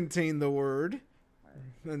journal contained the word,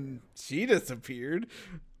 and she disappeared.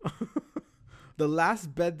 The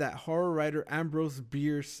last bed that horror writer Ambrose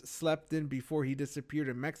Bierce slept in before he disappeared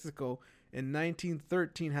in Mexico in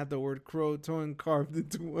 1913 had the word Croatoan carved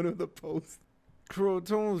into one of the posts.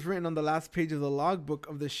 Croatoan was written on the last page of the logbook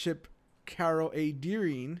of the ship Carol A.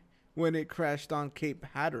 Deering when it crashed on Cape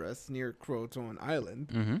Hatteras near Croatoan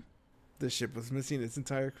Island. The ship was missing its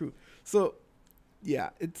entire crew. So,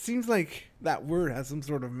 yeah, it seems like that word has some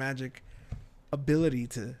sort of magic ability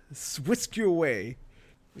to whisk you away,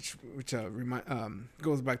 which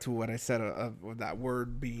goes back to what I said of that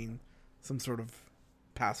word being some sort of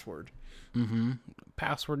password.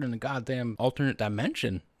 Password in a goddamn alternate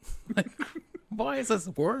dimension. Like, why is this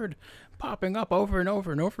word popping up over and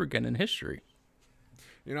over and over again in history?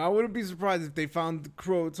 You know, I wouldn't be surprised if they found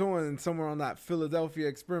Croatoan somewhere on that Philadelphia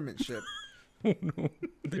experiment ship. Oh,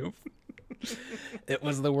 no. It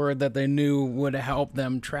was the word that they knew would help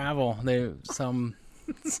them travel. Some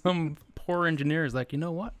poor engineers like, you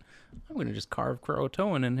know what? I'm gonna just carve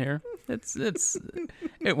Croatoan in here.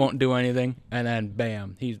 It won't do anything. And then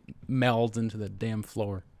bam, he melds into the damn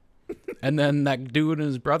floor. And then that dude and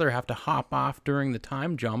his brother have to hop off during the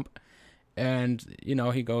time jump, and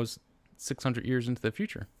he goes 600 years into the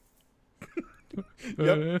future.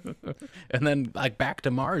 Yep. And then like back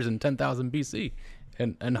to Mars in 10,000 BC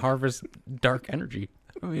and harvest dark energy.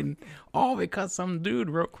 I mean, all because some dude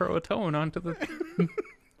wrote Croatoan onto the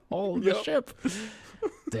whole of the ship.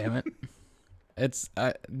 Damn it. It's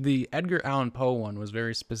the Edgar Allan Poe one was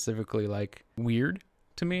very specifically like weird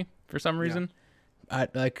to me for some reason.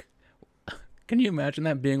 Can you imagine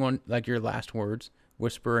that being on like your last words,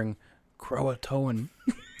 whispering Croatoan?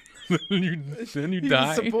 then you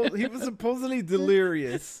die. He was supposedly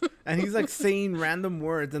delirious, and he's like saying random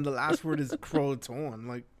words, and the last word is Croatoan.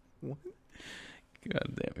 Like, what?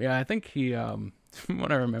 God damn. Yeah, I think he, from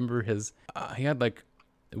what I remember, he had like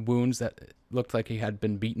wounds that looked like he had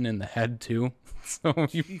been beaten in the head too. So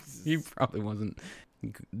he probably wasn't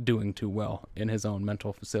doing too well in his own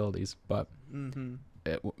mental facilities. But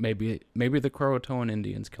maybe the Croatoan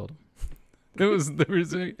Indians killed him.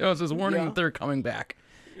 It was his warning that they're coming back.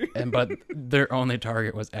 but their only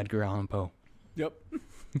target was Edgar Allan Poe. Yep.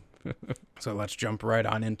 So let's jump right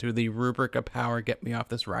on into the rubric of power. Get me off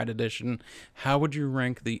this ride edition. How would you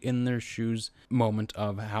rank the in their shoes moment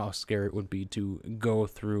of how scary it would be to go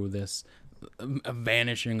through this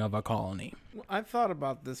vanishing of a colony? Well, I thought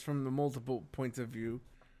about this from the multiple points of view.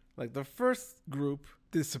 Like the first group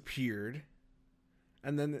disappeared,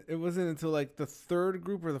 and then it wasn't until like the third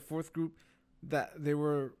group or the fourth group that they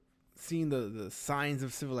were seeing the signs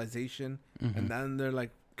of civilization, and then they're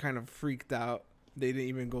like kind of freaked out. They didn't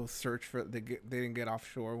even go search for it. They didn't get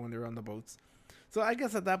offshore when they were on the boats. So I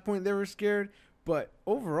guess at that point they were scared. But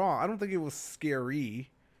overall, I don't think it was scary.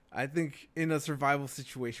 I think in a survival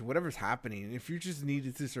situation, whatever's happening, if you just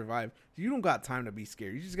needed to survive, you don't got time to be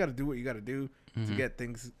scared. You just got to do what you got to do to get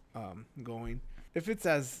things going. If it's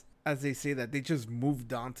as they say that they just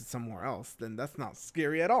moved on to somewhere else, then that's not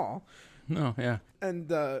scary at all. No, yeah. And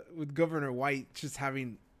with Governor White just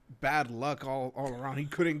having bad luck all around, he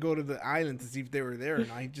couldn't go to the island to see if they were there,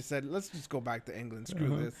 and he just said, let's just go back to England.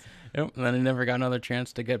 Screw this. Yep. And then he never got another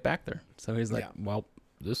chance to get back there. So he's like, well,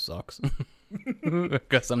 this sucks. I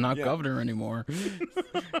guess I'm not governor anymore.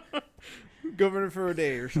 Governor for a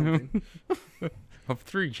day or something. Of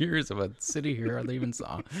 3 years of a city here I even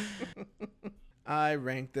saw. I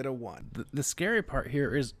ranked it a 1. The scary part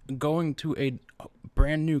here is going to a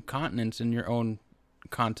brand new continent in your own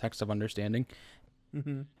context of understanding,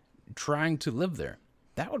 trying to live there.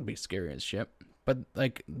 That would be scary as shit. But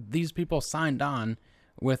like, these people signed on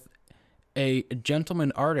with a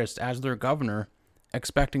gentleman artist as their governor,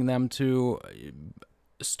 expecting them to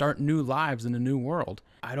start new lives in a new world.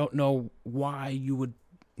 I don't know why you would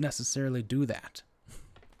necessarily do that.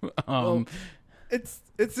 Well, it's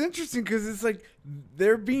interesting because it's like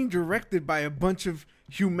they're being directed by a bunch of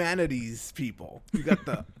humanities people.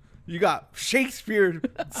 You got Shakespeare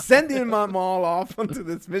sending them all off onto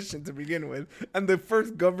this mission to begin with, and the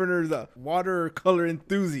first governor's a watercolor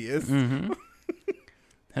enthusiast.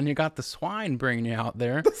 And you got the swine bringing you out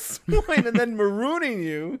there. The swine, and then marooning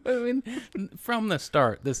you. I mean, from the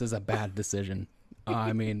start, this is a bad decision.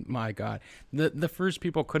 I mean, my God. The first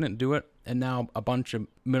people couldn't do it, and now a bunch of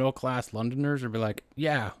middle-class Londoners will be like,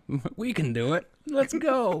 yeah, we can do it. Let's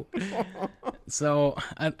go. So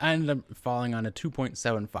I ended up falling on a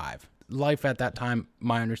 2.75. Life at that time,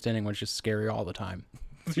 my understanding, was just scary all the time.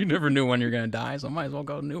 You never knew when you're going to die, so might as well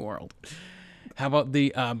go to New World. How about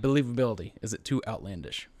the believability? Is it too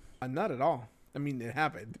outlandish? Not at all. I mean, it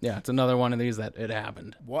happened. Yeah, it's another one of these that it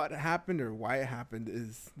happened. What happened or why it happened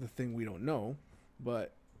is the thing we don't know.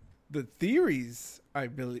 But the theories,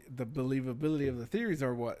 the believability of the theories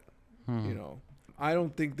are what, I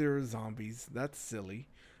don't think there are zombies. That's silly.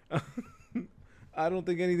 I don't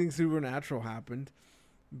think anything supernatural happened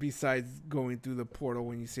besides going through the portal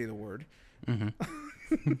when you say the word.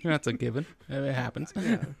 That's a given. It happens.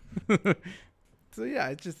 Yeah. So yeah,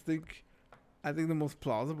 I think the most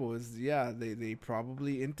plausible is, they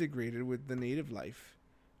probably integrated with the native life.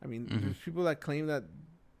 I mean, there's people that claim that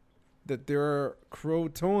there are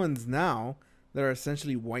Croatoans now that are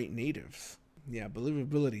essentially white natives. Yeah,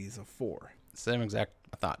 believability is a 4. Same exact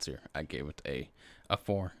thoughts here. I gave it a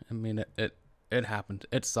 4. I mean, it happened.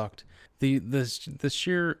 It sucked. The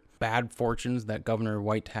sheer bad fortunes that Governor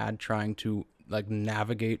White had trying to like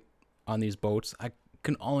navigate on these boats. I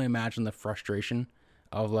can only imagine the frustration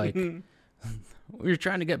of like, you're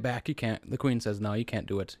trying to get back, you can't. The Queen says no, you can't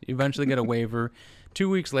do it. You eventually get a waiver. 2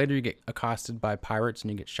 weeks later, you get accosted by pirates and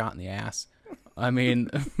you get shot in the ass. I mean,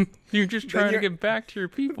 you're just trying to get back to your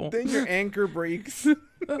people. Then your anchor breaks.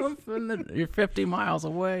 You're 50 miles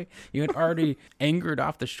away. You had already anchored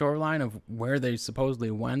off the shoreline of where they supposedly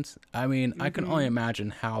went. I mean, I can only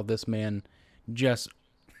imagine how this man just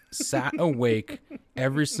sat awake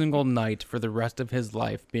every single night for the rest of his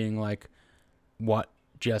life being like, what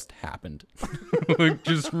just happened? Like,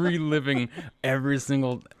 just reliving every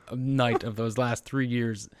single night of those last 3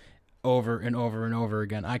 years over and over and over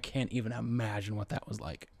again. I can't even imagine what that was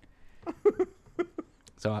like.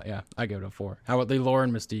 So yeah, I give it a 4. How about the lore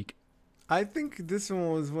and mystique? I think this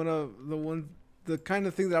one was one of the kind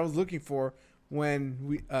of thing that I was looking for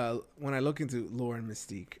when I look into lore and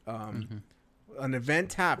mystique. An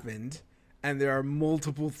event happened, and there are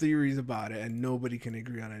multiple theories about it, and nobody can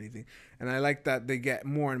agree on anything. And I like that they get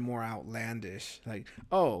more and more outlandish. Like,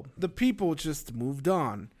 oh, the people just moved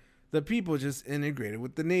on. The people just integrated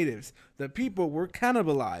with the natives. The people were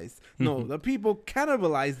cannibalized. No, the people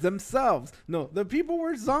cannibalized themselves. No, the people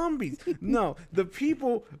were zombies. No, the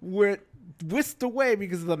people were whisked away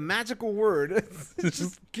because of the magical word. It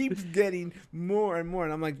just keeps getting more and more.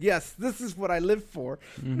 And I'm like, yes, this is what I live for.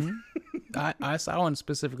 I saw one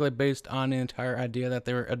specifically based on the entire idea that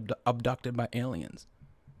they were abducted by aliens.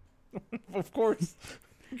 Of course.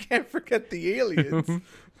 You can't forget the aliens.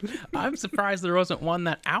 I'm surprised there wasn't one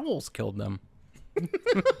that owls killed them.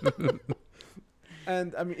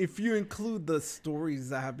 And I mean, if you include the stories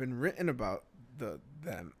that have been written about the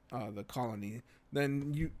colony,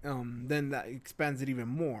 then that expands it even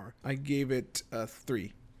more. I gave it a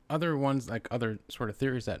 3. Other ones, like other sort of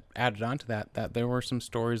theories that added on to that there were some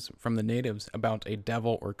stories from the natives about a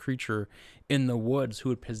devil or creature in the woods who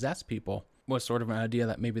would possess people. Was sort of an idea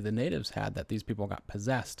that maybe the natives had, that these people got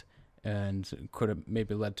possessed and could have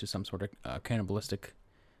maybe led to some sort of cannibalistic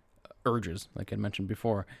urges, like I mentioned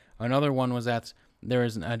before. Another one was that there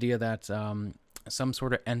is an idea that some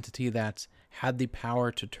sort of entity that had the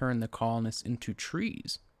power to turn the colonists into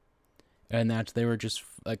trees, and that they were just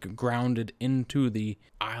like grounded into the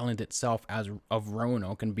island itself as of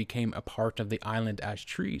Roanoke and became a part of the island as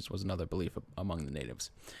trees, was another belief among the natives.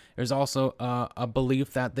 There's also a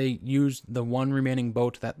belief that they used the one remaining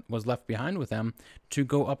boat that was left behind with them to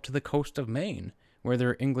go up to the coast of Maine, where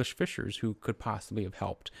there are English fishers who could possibly have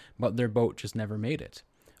helped, but their boat just never made it.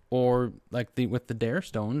 Or like with the Dare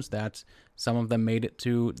Stones, that some of them made it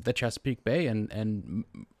to the Chesapeake Bay and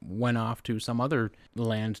went off to some other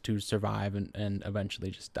land to survive and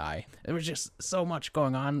eventually just die. There was just so much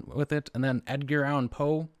going on with it. And then Edgar Allan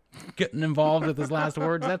Poe getting involved with his last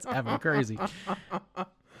words. That's ever crazy.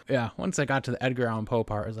 Yeah, once I got to the Edgar Allan Poe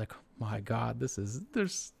part, I was like, oh my God,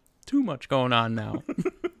 there's too much going on now.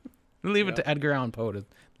 Leave it to Edgar Allan Poe to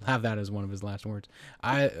have that as one of his last words.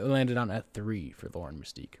 I landed on a 3 for Lore and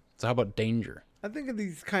Mystique. So how about danger? I think of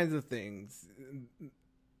these kinds of things.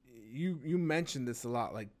 You mentioned this a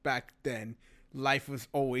lot. Like back then, life was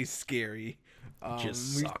always scary.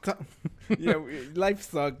 Just sucked. Life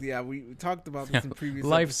sucked. Yeah, we talked about this in previous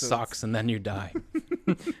life episodes. sucks and then you die.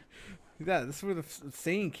 Yeah, that's where the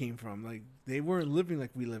saying came from. Like, they weren't living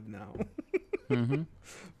like we live now. Mm-hmm.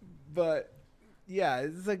 But yeah,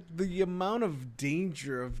 it's like the amount of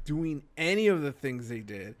danger of doing any of the things they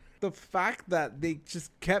did. The fact that they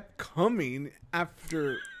just kept coming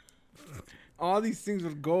after all these things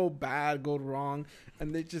would go bad, go wrong,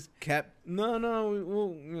 and they just kept, I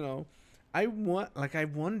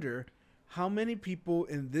wonder how many people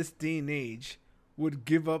in this day and age would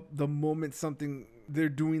give up the moment something they're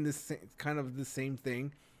doing kind of the same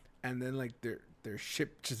thing, and then like their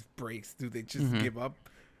ship just breaks. Do they just give up,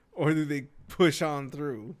 or do they push on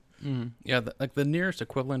through? Yeah, the nearest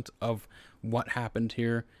equivalent of what happened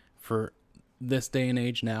here for this day and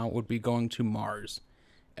age now would be going to Mars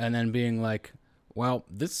and then being like, well,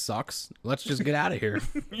 this sucks, let's just get out of here.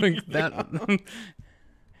 Like that.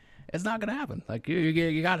 It's not gonna happen. Like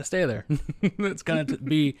you gotta stay there. It's gonna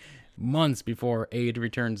be months before aid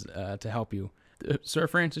returns to help you. Sir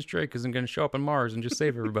Francis Drake isn't gonna show up on Mars and just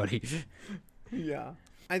save everybody. Yeah,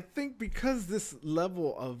 I think because this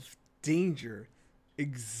level of danger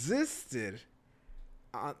existed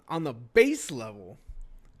on the base level,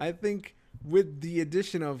 I think with the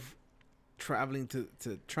addition of traveling to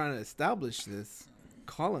trying to establish this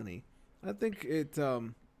colony, I think it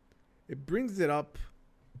brings it up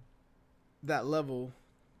that level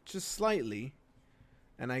just slightly,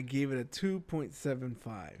 and I gave it a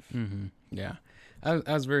 2.75. Yeah, I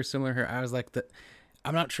was very similar here. I was like that.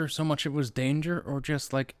 I'm not sure so much it was danger or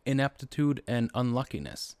just like ineptitude and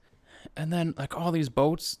unluckiness. And then like all these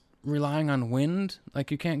boats relying on wind, like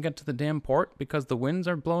you can't get to the damn port because the winds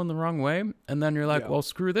are blowing the wrong way. And then you're like, well,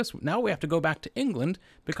 screw this. Now we have to go back to England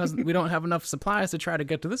because we don't have enough supplies to try to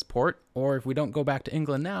get to this port. Or if we don't go back to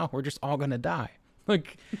England now, we're just all going to die.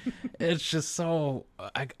 Like, it's just so,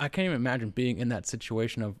 I can't even imagine being in that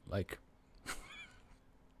situation of like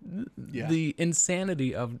the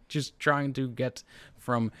insanity of just trying to get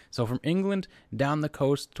from England down the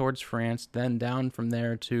coast towards France, then down from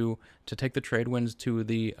there to take the trade winds to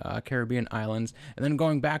the Caribbean islands, and then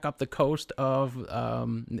going back up the coast of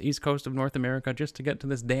the east coast of North America just to get to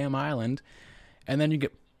this damn island, and then you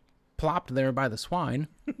get plopped there by the swine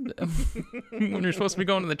when you're supposed to be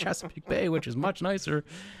going to the Chesapeake Bay, which is much nicer.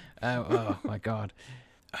 Oh my God.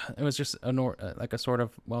 It was just like a sort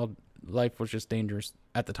of, well, life was just dangerous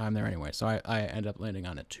at the time there anyway. So I ended up landing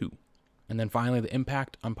on a 2. And then finally, the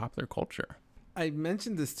impact on popular culture. I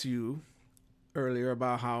mentioned this to you earlier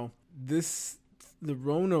about how the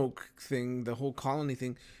Roanoke thing, the whole colony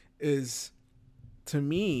thing, to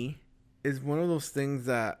me, is one of those things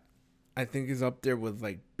that I think is up there with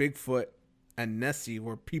like Bigfoot and Nessie,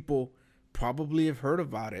 where people probably have heard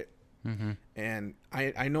about it. Mm-hmm. And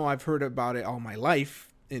I know I've heard about it all my life,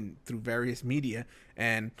 through various media,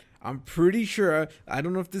 and I'm pretty sure, I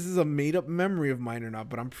don't know if this is a made up memory of mine or not,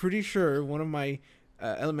 but I'm pretty sure one of my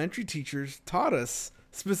elementary teachers taught us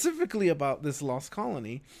specifically about this lost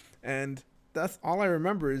colony, and that's all I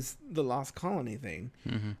remember is the lost colony thing.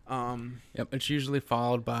 Yep, it's usually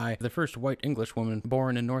followed by the first white English woman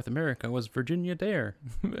born in North America was Virginia Dare.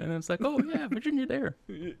 And it's like, oh yeah, Virginia Dare.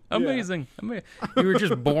 Amazing. You were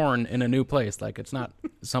just born in a new place. Like, it's not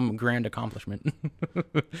some grand accomplishment.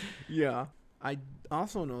 Yeah. I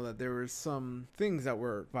also know that there were some things that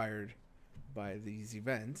were inspired by these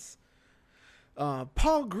events.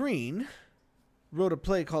 Paul Green wrote a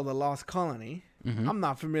play called The Lost Colony. I'm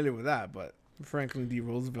not familiar with that, but Franklin D.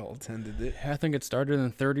 Roosevelt attended it. I think it started in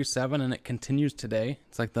 1937 and it continues today.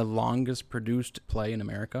 It's like the longest produced play in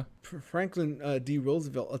America. Franklin D.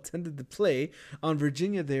 Roosevelt attended the play on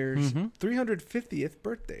Virginia Dare's 350th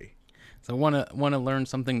birthday. So want to learn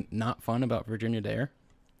something not fun about Virginia Dare?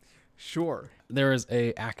 Sure. There is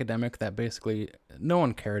a academic that basically no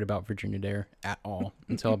one cared about Virginia Dare at all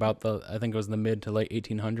until about I think it was the mid to late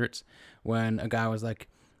 1800s, when a guy was like,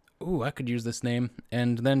 ooh, I could use this name.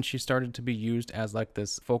 And then she started to be used as like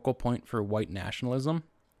this focal point for white nationalism.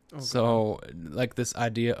 Okay. So like this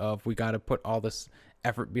idea of we got to put all this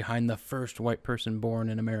effort behind the first white person born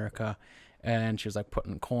in America. And she was like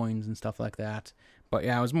putting coins and stuff like that. But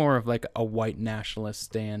yeah, it was more of like a white nationalist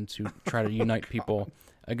stand to try to unite people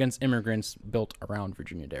against immigrants built around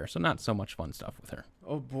Virginia Dare. So not so much fun stuff with her.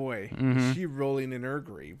 Oh boy. Is she rolling in her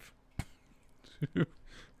grave?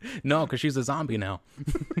 No, because she's a zombie now.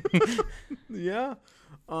 Yeah.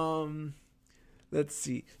 Let's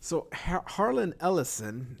see. So Harlan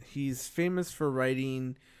Ellison, he's famous for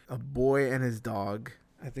writing A Boy and His Dog,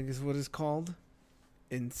 I think is what it's called.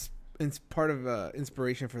 It's part of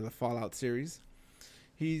inspiration for the Fallout series.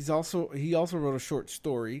 He also wrote a short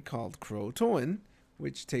story called Croatoan,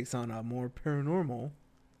 which takes on a more paranormal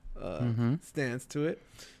stance to it.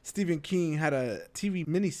 Stephen King had a TV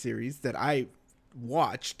miniseries that I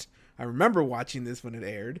watched. I remember watching this when it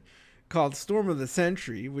aired, called Storm of the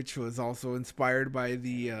Century, which was also inspired by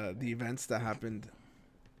the events that happened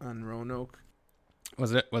on Roanoke.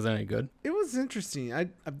 Was it any good? It was interesting.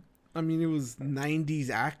 I mean, it was 90s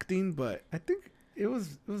acting, but I think it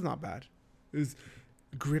was not bad. It was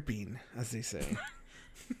gripping, as they say.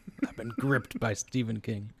 I've been gripped by Stephen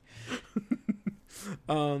King.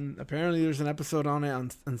 Apparently there's an episode on it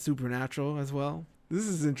on Supernatural as well. This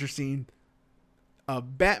is interesting. A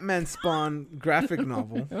Batman Spawn graphic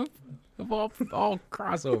novel. Of all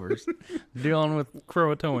crossovers. Dealing with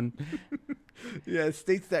Croatoan. Yeah, it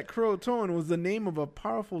states that Croatoan was the name of a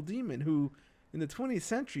powerful demon who, in the 20th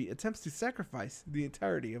century, attempts to sacrifice the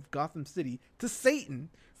entirety of Gotham City to Satan.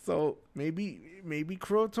 So maybe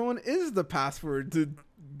Croatoan is the password to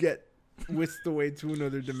get whisked away to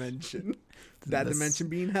another dimension. That dimension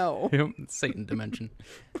being hell. Yep, Satan dimension.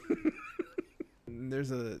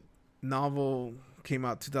 There's a novel came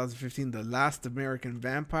out 2015, The Last American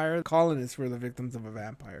Vampire. Colonists were the victims of a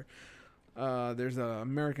vampire. There's a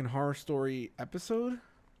American Horror Story episode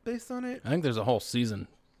based on it. I think there's a whole season.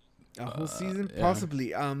 A whole season? Yeah.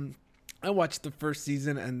 Possibly. I watched the first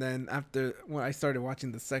season, and then when I started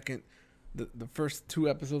watching the first 2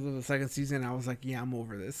 episodes of the second season, I was like, yeah, I'm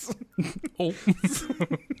over this. Oh.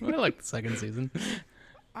 I like the second season.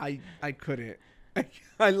 I couldn't.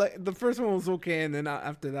 I like the first one was okay, and then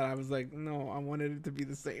after that I was like, no, I wanted it to be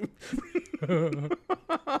the same.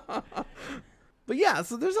 But yeah,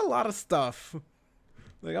 so there's a lot of stuff.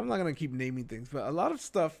 Like, I'm not gonna keep naming things, but a lot of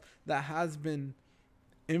stuff that has been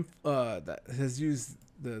that has used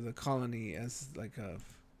the colony as like a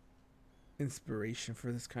inspiration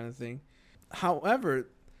for this kind of thing. However,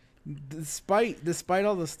 despite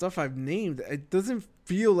all the stuff I've named, it doesn't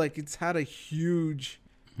feel like it's had a huge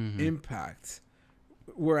impact.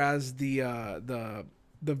 Whereas the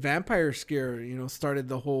vampire scare, started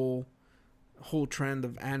the whole trend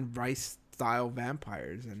of Anne Rice style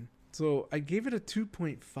vampires, and so I gave it a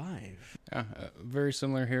 2.5. Very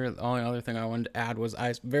similar here. The only other thing I wanted to add was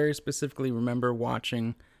I very specifically remember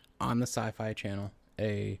watching on the Sci-Fi Channel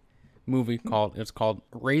a movie called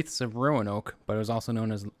Wraiths of Roanoke, but it was also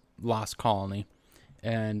known as Lost Colony,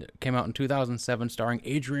 and it came out in 2007, starring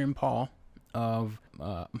Adrian Paul of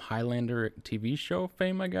Highlander TV show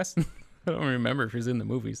fame, I guess. I don't remember if he's in the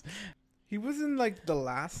movies. He was in like the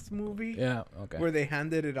last movie. Yeah, okay. Where they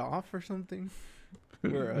handed it off or something.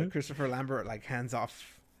 Where Christopher Lambert like hands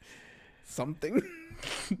off something.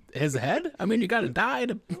 His head? I mean, you gotta die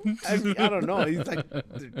to... I don't know. He's like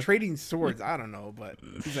trading swords. I don't know, but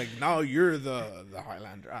he's like, no, you're the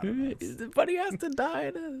Highlander. I don't know. But he has to die.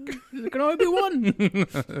 There can only be one.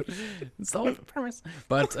 It's the whole premise.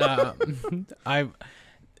 But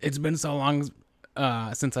it's been so long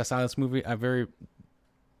since I saw this movie. I very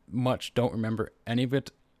much don't remember any of it.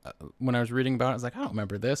 When I was reading about it, I was like, I don't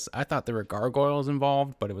remember this. I thought there were gargoyles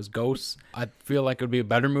involved, but it was ghosts. I feel like it would be a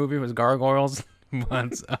better movie if it was gargoyles.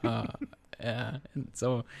 But yeah, and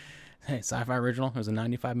so hey, Sci-Fi Original. It was a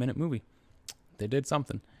 95-minute movie. They did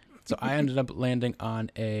something. So I ended up landing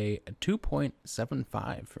on a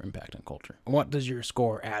 2.75 for Impact on Culture. What does your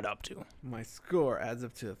score add up to? My score adds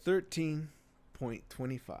up to a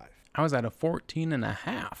 13.25. I was at a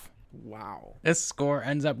 14.5. Wow. This score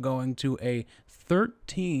ends up going to a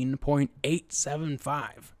 13.875.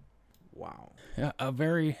 Wow. Yeah, a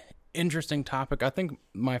very interesting topic. I think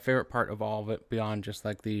my favorite part of all of it, beyond just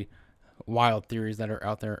like the wild theories that are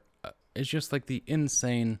out there, is just like the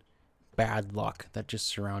insane bad luck that just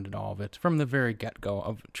surrounded all of it from the very get-go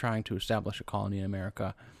of trying to establish a colony in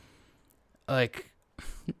America. Like,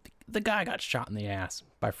 the guy got shot in the ass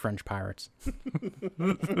by French pirates.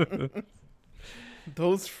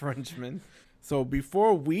 Those Frenchmen. So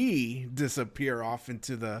before we disappear off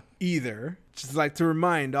into the ether, just like to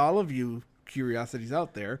remind all of you curiosities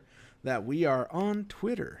out there that we are on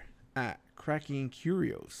Twitter at Cracking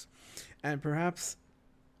Curios. And perhaps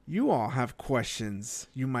you all have questions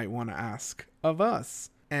you might want to ask of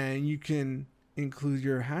us. And you can include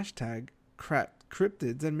your hashtag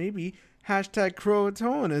cryptids and maybe hashtag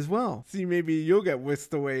Croatoan as well. See, maybe you'll get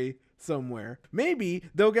whisked away somewhere. Maybe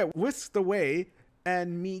they'll get whisked away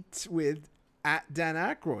and meet with at Dan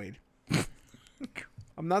Aykroyd.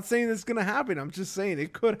 I'm not saying it's going to happen. I'm just saying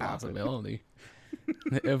it could happen. Possibility.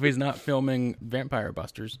 If he's not filming Vampire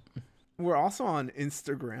Busters. We're also on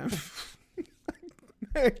Instagram.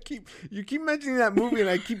 You keep mentioning that movie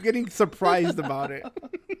and I keep getting surprised about it.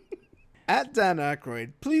 At Dan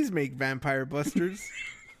Aykroyd, please make Vampire Busters.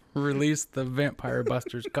 Release the Vampire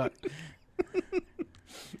Busters cut.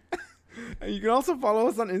 And you can also follow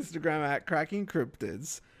us on Instagram at Cracking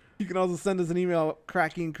Cryptids. You can also send us an email,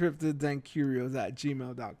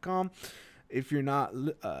 crackingcryptidsandcurios@gmail.com. If you're not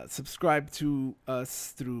subscribed to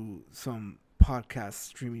us through some podcast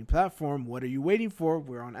streaming platform, what are you waiting for?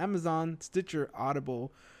 We're on Amazon, Stitcher,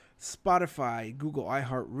 Audible, Spotify, Google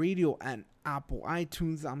iHeartRadio, and Apple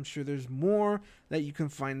iTunes. I'm sure there's more that you can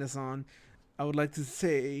find us on. I would like to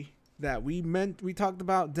say that we talked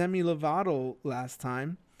about Demi Lovato last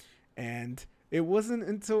time, and it wasn't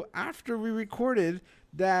until after we recorded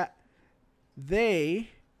that they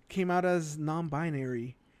came out as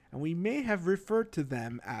non-binary, and we may have referred to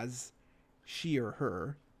them as she or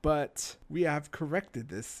her, but we have corrected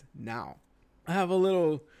this now. I have a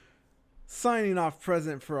little signing off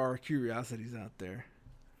present for our curiosities out there.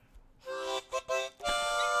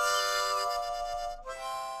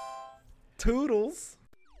 Toodles.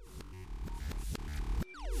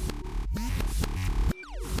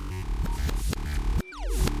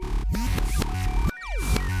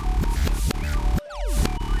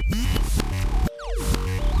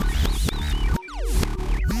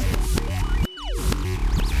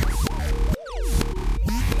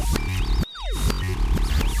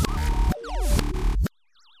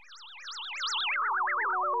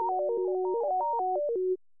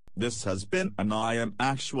 This has been an I Am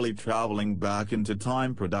Actually Traveling Back into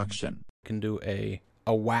Time production. Can do a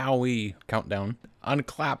wowie countdown. On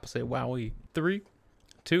clap, say wowie. 3,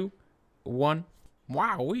 2, 1.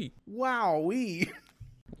 Wowie. Wowee.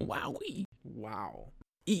 Wowie. Wow.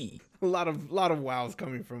 E. A lot of wows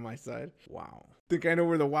coming from my side. Wow. Think I know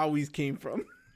where the wowies came from.